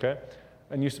 okay?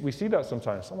 And we see that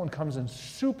sometimes. Someone comes in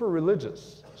super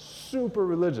religious,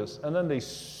 and then they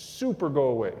super go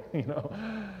away, you know,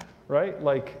 right?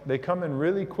 Like they come in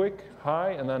really quick,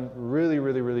 high, and then really,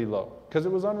 really, really low. Because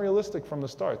it was unrealistic from the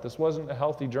start. This wasn't a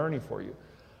healthy journey for you.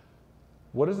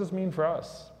 What does this mean for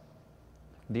us?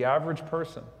 The average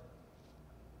person.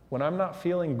 When I'm not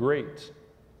feeling great,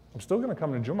 I'm still going to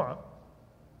come to Jum'ah.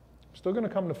 I'm still going to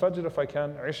come to Fajr if I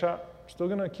can, Isha. I'm still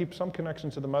going to keep some connection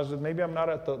to the masjid. Maybe I'm not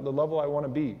at the level I want to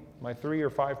be. My 3 or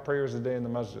 5 prayers a day in the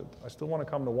masjid. I still want to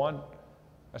come to 1.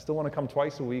 I still want to come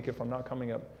twice a week if I'm not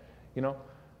coming up. You know,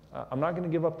 I'm not going to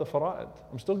give up the fara'id.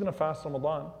 I'm still going to fast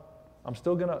Ramadan. I'm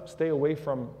still going to stay away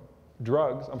from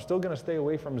drugs. I'm still going to stay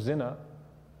away from zina.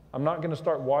 I'm not going to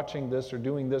start watching this or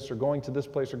doing this or going to this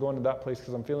place or going to that place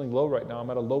because I'm feeling low right now. I'm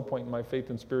at a low point in my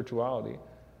faith and spirituality.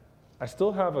 I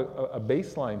still have a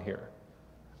baseline here.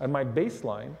 And my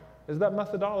baseline is that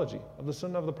methodology of the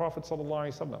Sunnah of the Prophet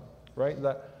ﷺ, right?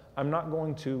 That I'm not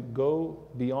going to go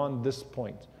beyond this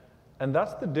point. And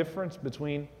that's the difference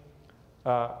between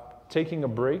taking a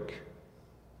break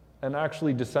and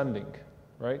actually descending.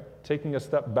 Right? Taking a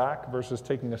step back versus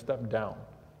taking a step down.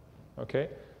 Okay?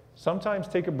 Sometimes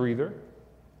take a breather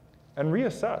and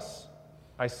reassess.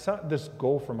 I set this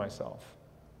goal for myself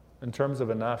in terms of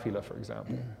a nafila, for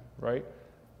example, right?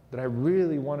 That I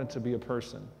really wanted to be a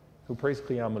person who prays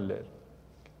Qiyamul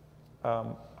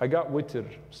Layl. I got witr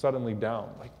suddenly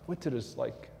down. Like, witr is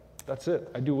like, that's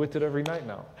it. I do witr every night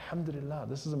now. Alhamdulillah,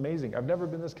 this is amazing. I've never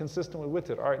been this consistent with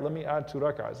witr. All right, let me add 2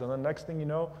 rak'ahs. And then next thing you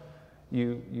know,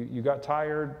 you got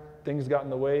tired, things got in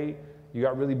the way, you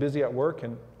got really busy at work,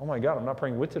 and oh my God, I'm not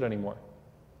praying witr anymore.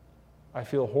 I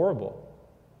feel horrible.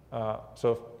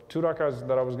 So if 2 rak'ahs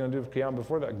that I was going to do for Qiyam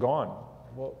before that, gone.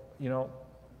 Well, you know,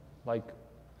 like,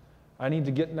 I need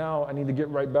to get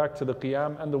right back to the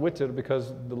Qiyam and the witr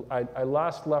because I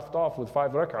last left off with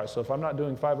 5 rak'ahs. So if I'm not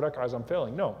doing 5 rak'ahs, I'm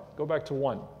failing. No, go back to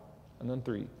 1 and then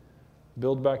 3.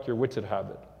 Build back your witr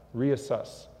habit.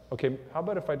 Reassess. Okay, how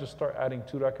about if I just start adding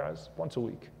 2 rak'ahs once a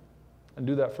week and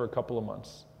do that for a couple of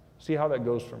months? See how that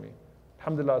goes for me.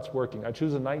 Alhamdulillah, it's working. I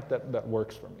choose a night that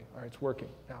works for me. All right, it's working.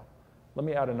 Now, let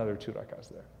me add another 2 rak'ahs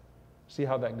there. See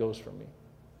how that goes for me.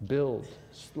 Build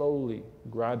slowly,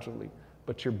 gradually.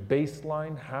 But your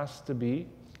baseline has to be,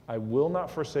 I will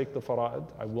not forsake the fara'id,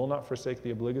 I will not forsake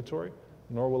the obligatory,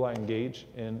 nor will I engage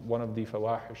in one of the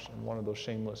fawahish and one of those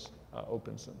shameless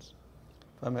open sins.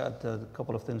 If I may add a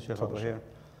couple of things, Sheikh, over here.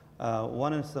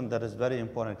 One instance that is very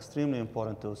important, extremely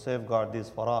important to safeguard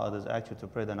these fara'id is actually to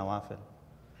pray the nawafil.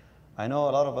 I know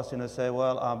a lot of us say,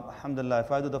 well, alhamdulillah,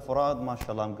 if I do the fara'id,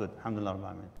 mashallah, I'm good. Alhamdulillah,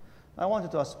 Rabbil Alameen. I want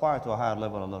you to aspire to a higher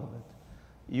level a little bit.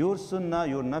 Your sunnah,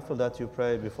 your nafil that you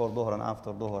pray before dhuhr and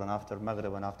after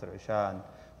maghrib and after isha, and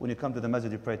when you come to the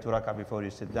masjid, you pray 2 rak'ah before you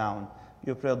sit down.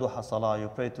 You pray duha salah, you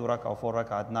pray 2 rak'ah or 4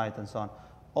 rak'ah at night and so on.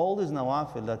 All these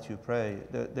nawafil that you pray,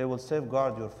 they will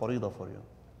safeguard your faridah for you.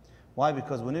 Why?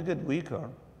 Because when you get weaker,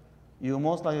 you're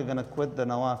most likely going to quit the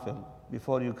nawafil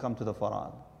before you come to the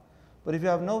fara'id. But if you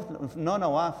have no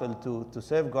nawafil to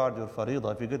safeguard your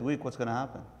faridah, if you get weak, what's going to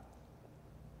happen?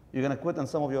 You're going to quit on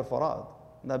some of your fara'id.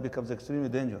 That becomes extremely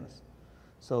dangerous.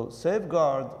 So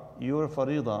safeguard your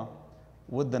faridah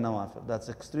with the nawafil. That's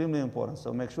extremely important.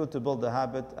 So make sure to build the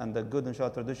habit and the good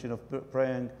inshallah tradition of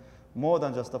praying more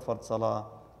than just the fard salah,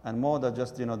 and more than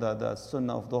just the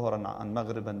sunnah of dhuhr and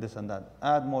maghrib and this and that.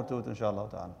 Add more to it, inshallah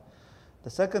ta'ala. The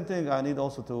second thing I need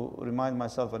also to remind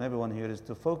myself and everyone here is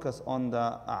to focus on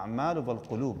the a'mal of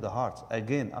al-qulub, the heart.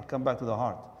 Again, I'll come back to the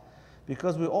heart.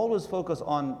 Because we always focus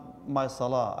on my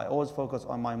salah. I always focus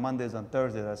on my Mondays and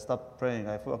Thursdays. I stopped praying.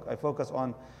 I focus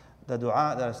on the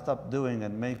dua that I stopped doing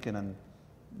and making.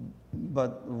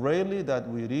 But rarely that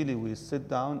we sit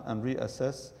down and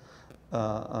reassess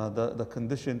the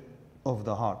condition of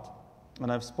the heart.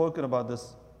 And I've spoken about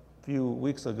this a few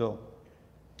weeks ago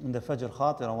in the Fajr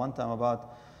Khatira one time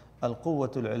about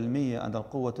al-quwwatul ilmiyya and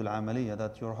al-quwwatul amaliyya,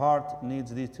 that your heart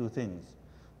needs these two things,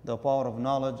 the power of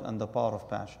knowledge and the power of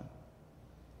passion.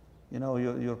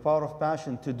 Your power of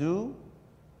passion to do,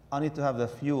 I need to have the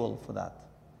fuel for that.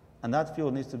 And that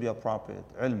fuel needs to be appropriate,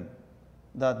 ilm.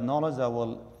 That knowledge that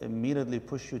will immediately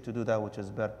push you to do that which is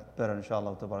better,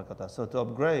 inshallah. So to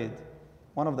upgrade,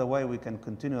 one of the way we can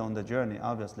continue on the journey,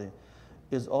 obviously,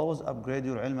 is always upgrade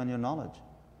your ilm and your knowledge.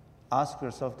 Ask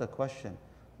yourself the question,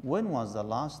 when was the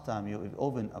last time you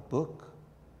opened a book?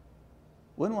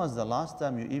 When was the last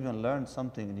time you even learned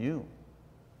something new?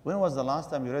 When was the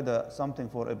last time you read something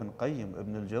for Ibn Qayyim,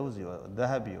 Ibn al-Jawzi, or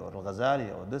Dhahabi, or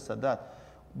Al-Ghazali, or this or that?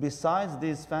 Besides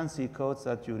these fancy quotes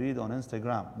that you read on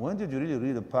Instagram, when did you really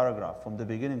read a paragraph from the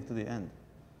beginning to the end?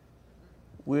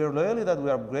 We are really that we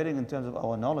are upgrading in terms of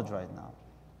our knowledge right now.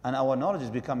 And our knowledge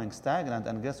is becoming stagnant.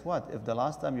 And guess what? If the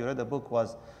last time you read a book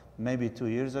was maybe 2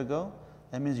 years ago,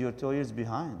 that means you're 2 years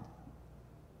behind.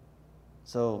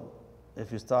 So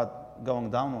if you start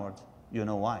going downwards, you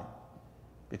know why.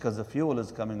 Because the fuel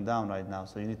is coming down right now.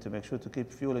 So you need to make sure to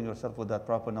keep fueling yourself with that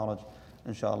proper knowledge,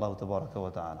 inshallah tabaraka wa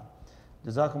ta'ala.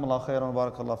 Jazakum Allah khairan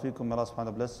wa barakallahu feekum. May Allah subhanahu wa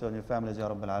ta'ala bless you and your families, ya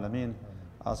Rabbil Alameen.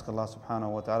 I ask Allah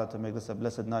subhanahu wa ta'ala to make this a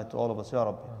blessed night to all of us, ya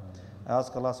Rabbi. I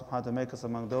ask Allah subhanahu wa ta'ala to make us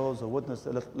among those who witness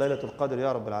Laylatul Qadr,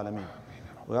 ya Rabbil Alameen.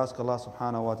 We ask Allah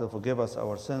subhanahu wa ta'ala to forgive us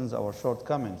our sins, our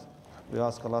shortcomings. We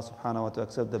ask Allah subhanahu wa ta'ala to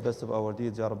accept the best of our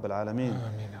deeds, ya Rabbil Alameen.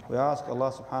 We ask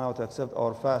Allah subhanahu wa ta'ala to accept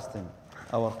our fasting,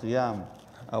 our qiyam,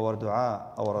 our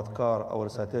dua, our adhkar, our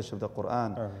recitation of the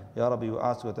Quran. Ya Rabbi, we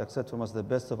ask you to accept from us the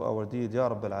best of our deeds, Ya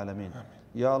Rabbil Alameen.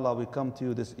 Ya Allah, we come to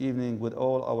you this evening with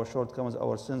all our shortcomings,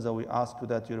 our sins, and we ask you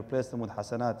that you replace them with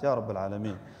hasanat, Ya Rabbil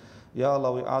Alameen. Ya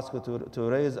Allah, we ask you to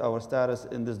raise our status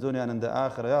in this dunya and in the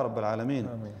akhirah, Ya Rabbil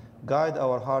Alameen. Guide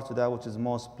our hearts to that which is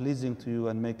most pleasing to you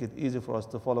and make it easy for us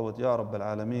to follow it, Ya Rabbil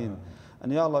Alameen.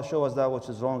 And Ya Allah, show us that which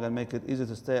is wrong and make it easy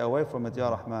to stay away from it, Ya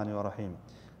Rahman, Ya Rahim.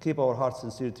 Keep our hearts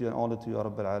sincere to you and only to you, Ya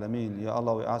Rabbil Alameen. Ya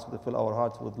Allah, we ask you to fill our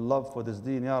hearts with love for this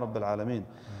deen, Ya Rabbil Alameen.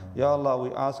 Ya Allah,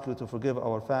 we ask you to forgive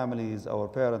our families, our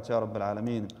parents, Ya Rabbil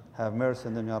Alameen. Have mercy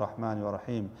on them, Ya Rahman, Ya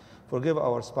Rahim. Forgive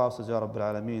our spouses, Ya Rabbil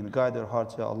Alameen. Guide their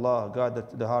hearts, Ya Allah. Guide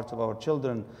the hearts of our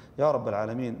children, Ya Rabbil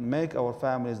Alameen. Make our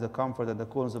families the comfort and the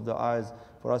coolness of the eyes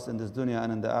for us in this dunya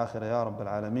and in the akhirah, Ya Rabbil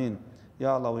Alameen.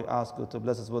 Ya Allah, we ask you to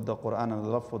bless us with the Quran and the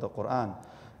love for the Quran.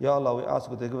 Ya Allah, we ask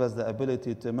you to give us the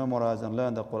ability to memorize and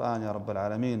learn the Quran, Ya Rabbil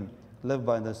Alameen. Live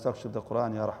by the instruction of the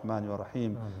Quran, Ya Rahman, Ya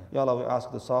Rahim. Ya Allah, we ask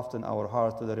you to soften our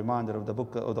hearts to the reminder of the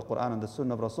book of the Quran and the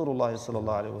Sunnah of Rasulullah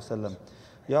sallallahu alayhi wa sallam.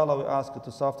 Ya Allah, we ask you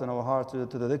to soften our hearts to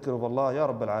the dhikr of Allah, Ya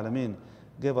Rabbil Alameen.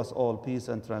 Give us all peace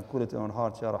and tranquility in our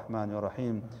hearts, Ya Rahman, Ya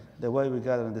Rahim. The way we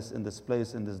gather in this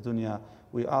place, in this dunya,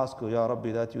 we ask you, Ya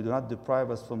Rabbi, that you do not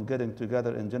deprive us from getting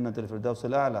together in Jannat al-Firdaus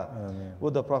al-A'la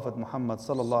with the Prophet Muhammad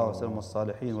sallallahu alaihi wa sallam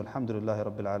wa salihin, walhamdulillahi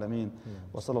rabbil alameen,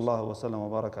 wa sallallahu wa sallam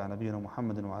wa baraka ala nabiyyina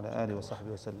Muhammadin wa ala alihi wa sahbihi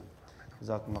wa sallam.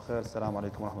 Jazakumullah khair. Assalamu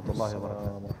alaikum wa rahmatullahi wa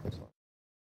barakatuh.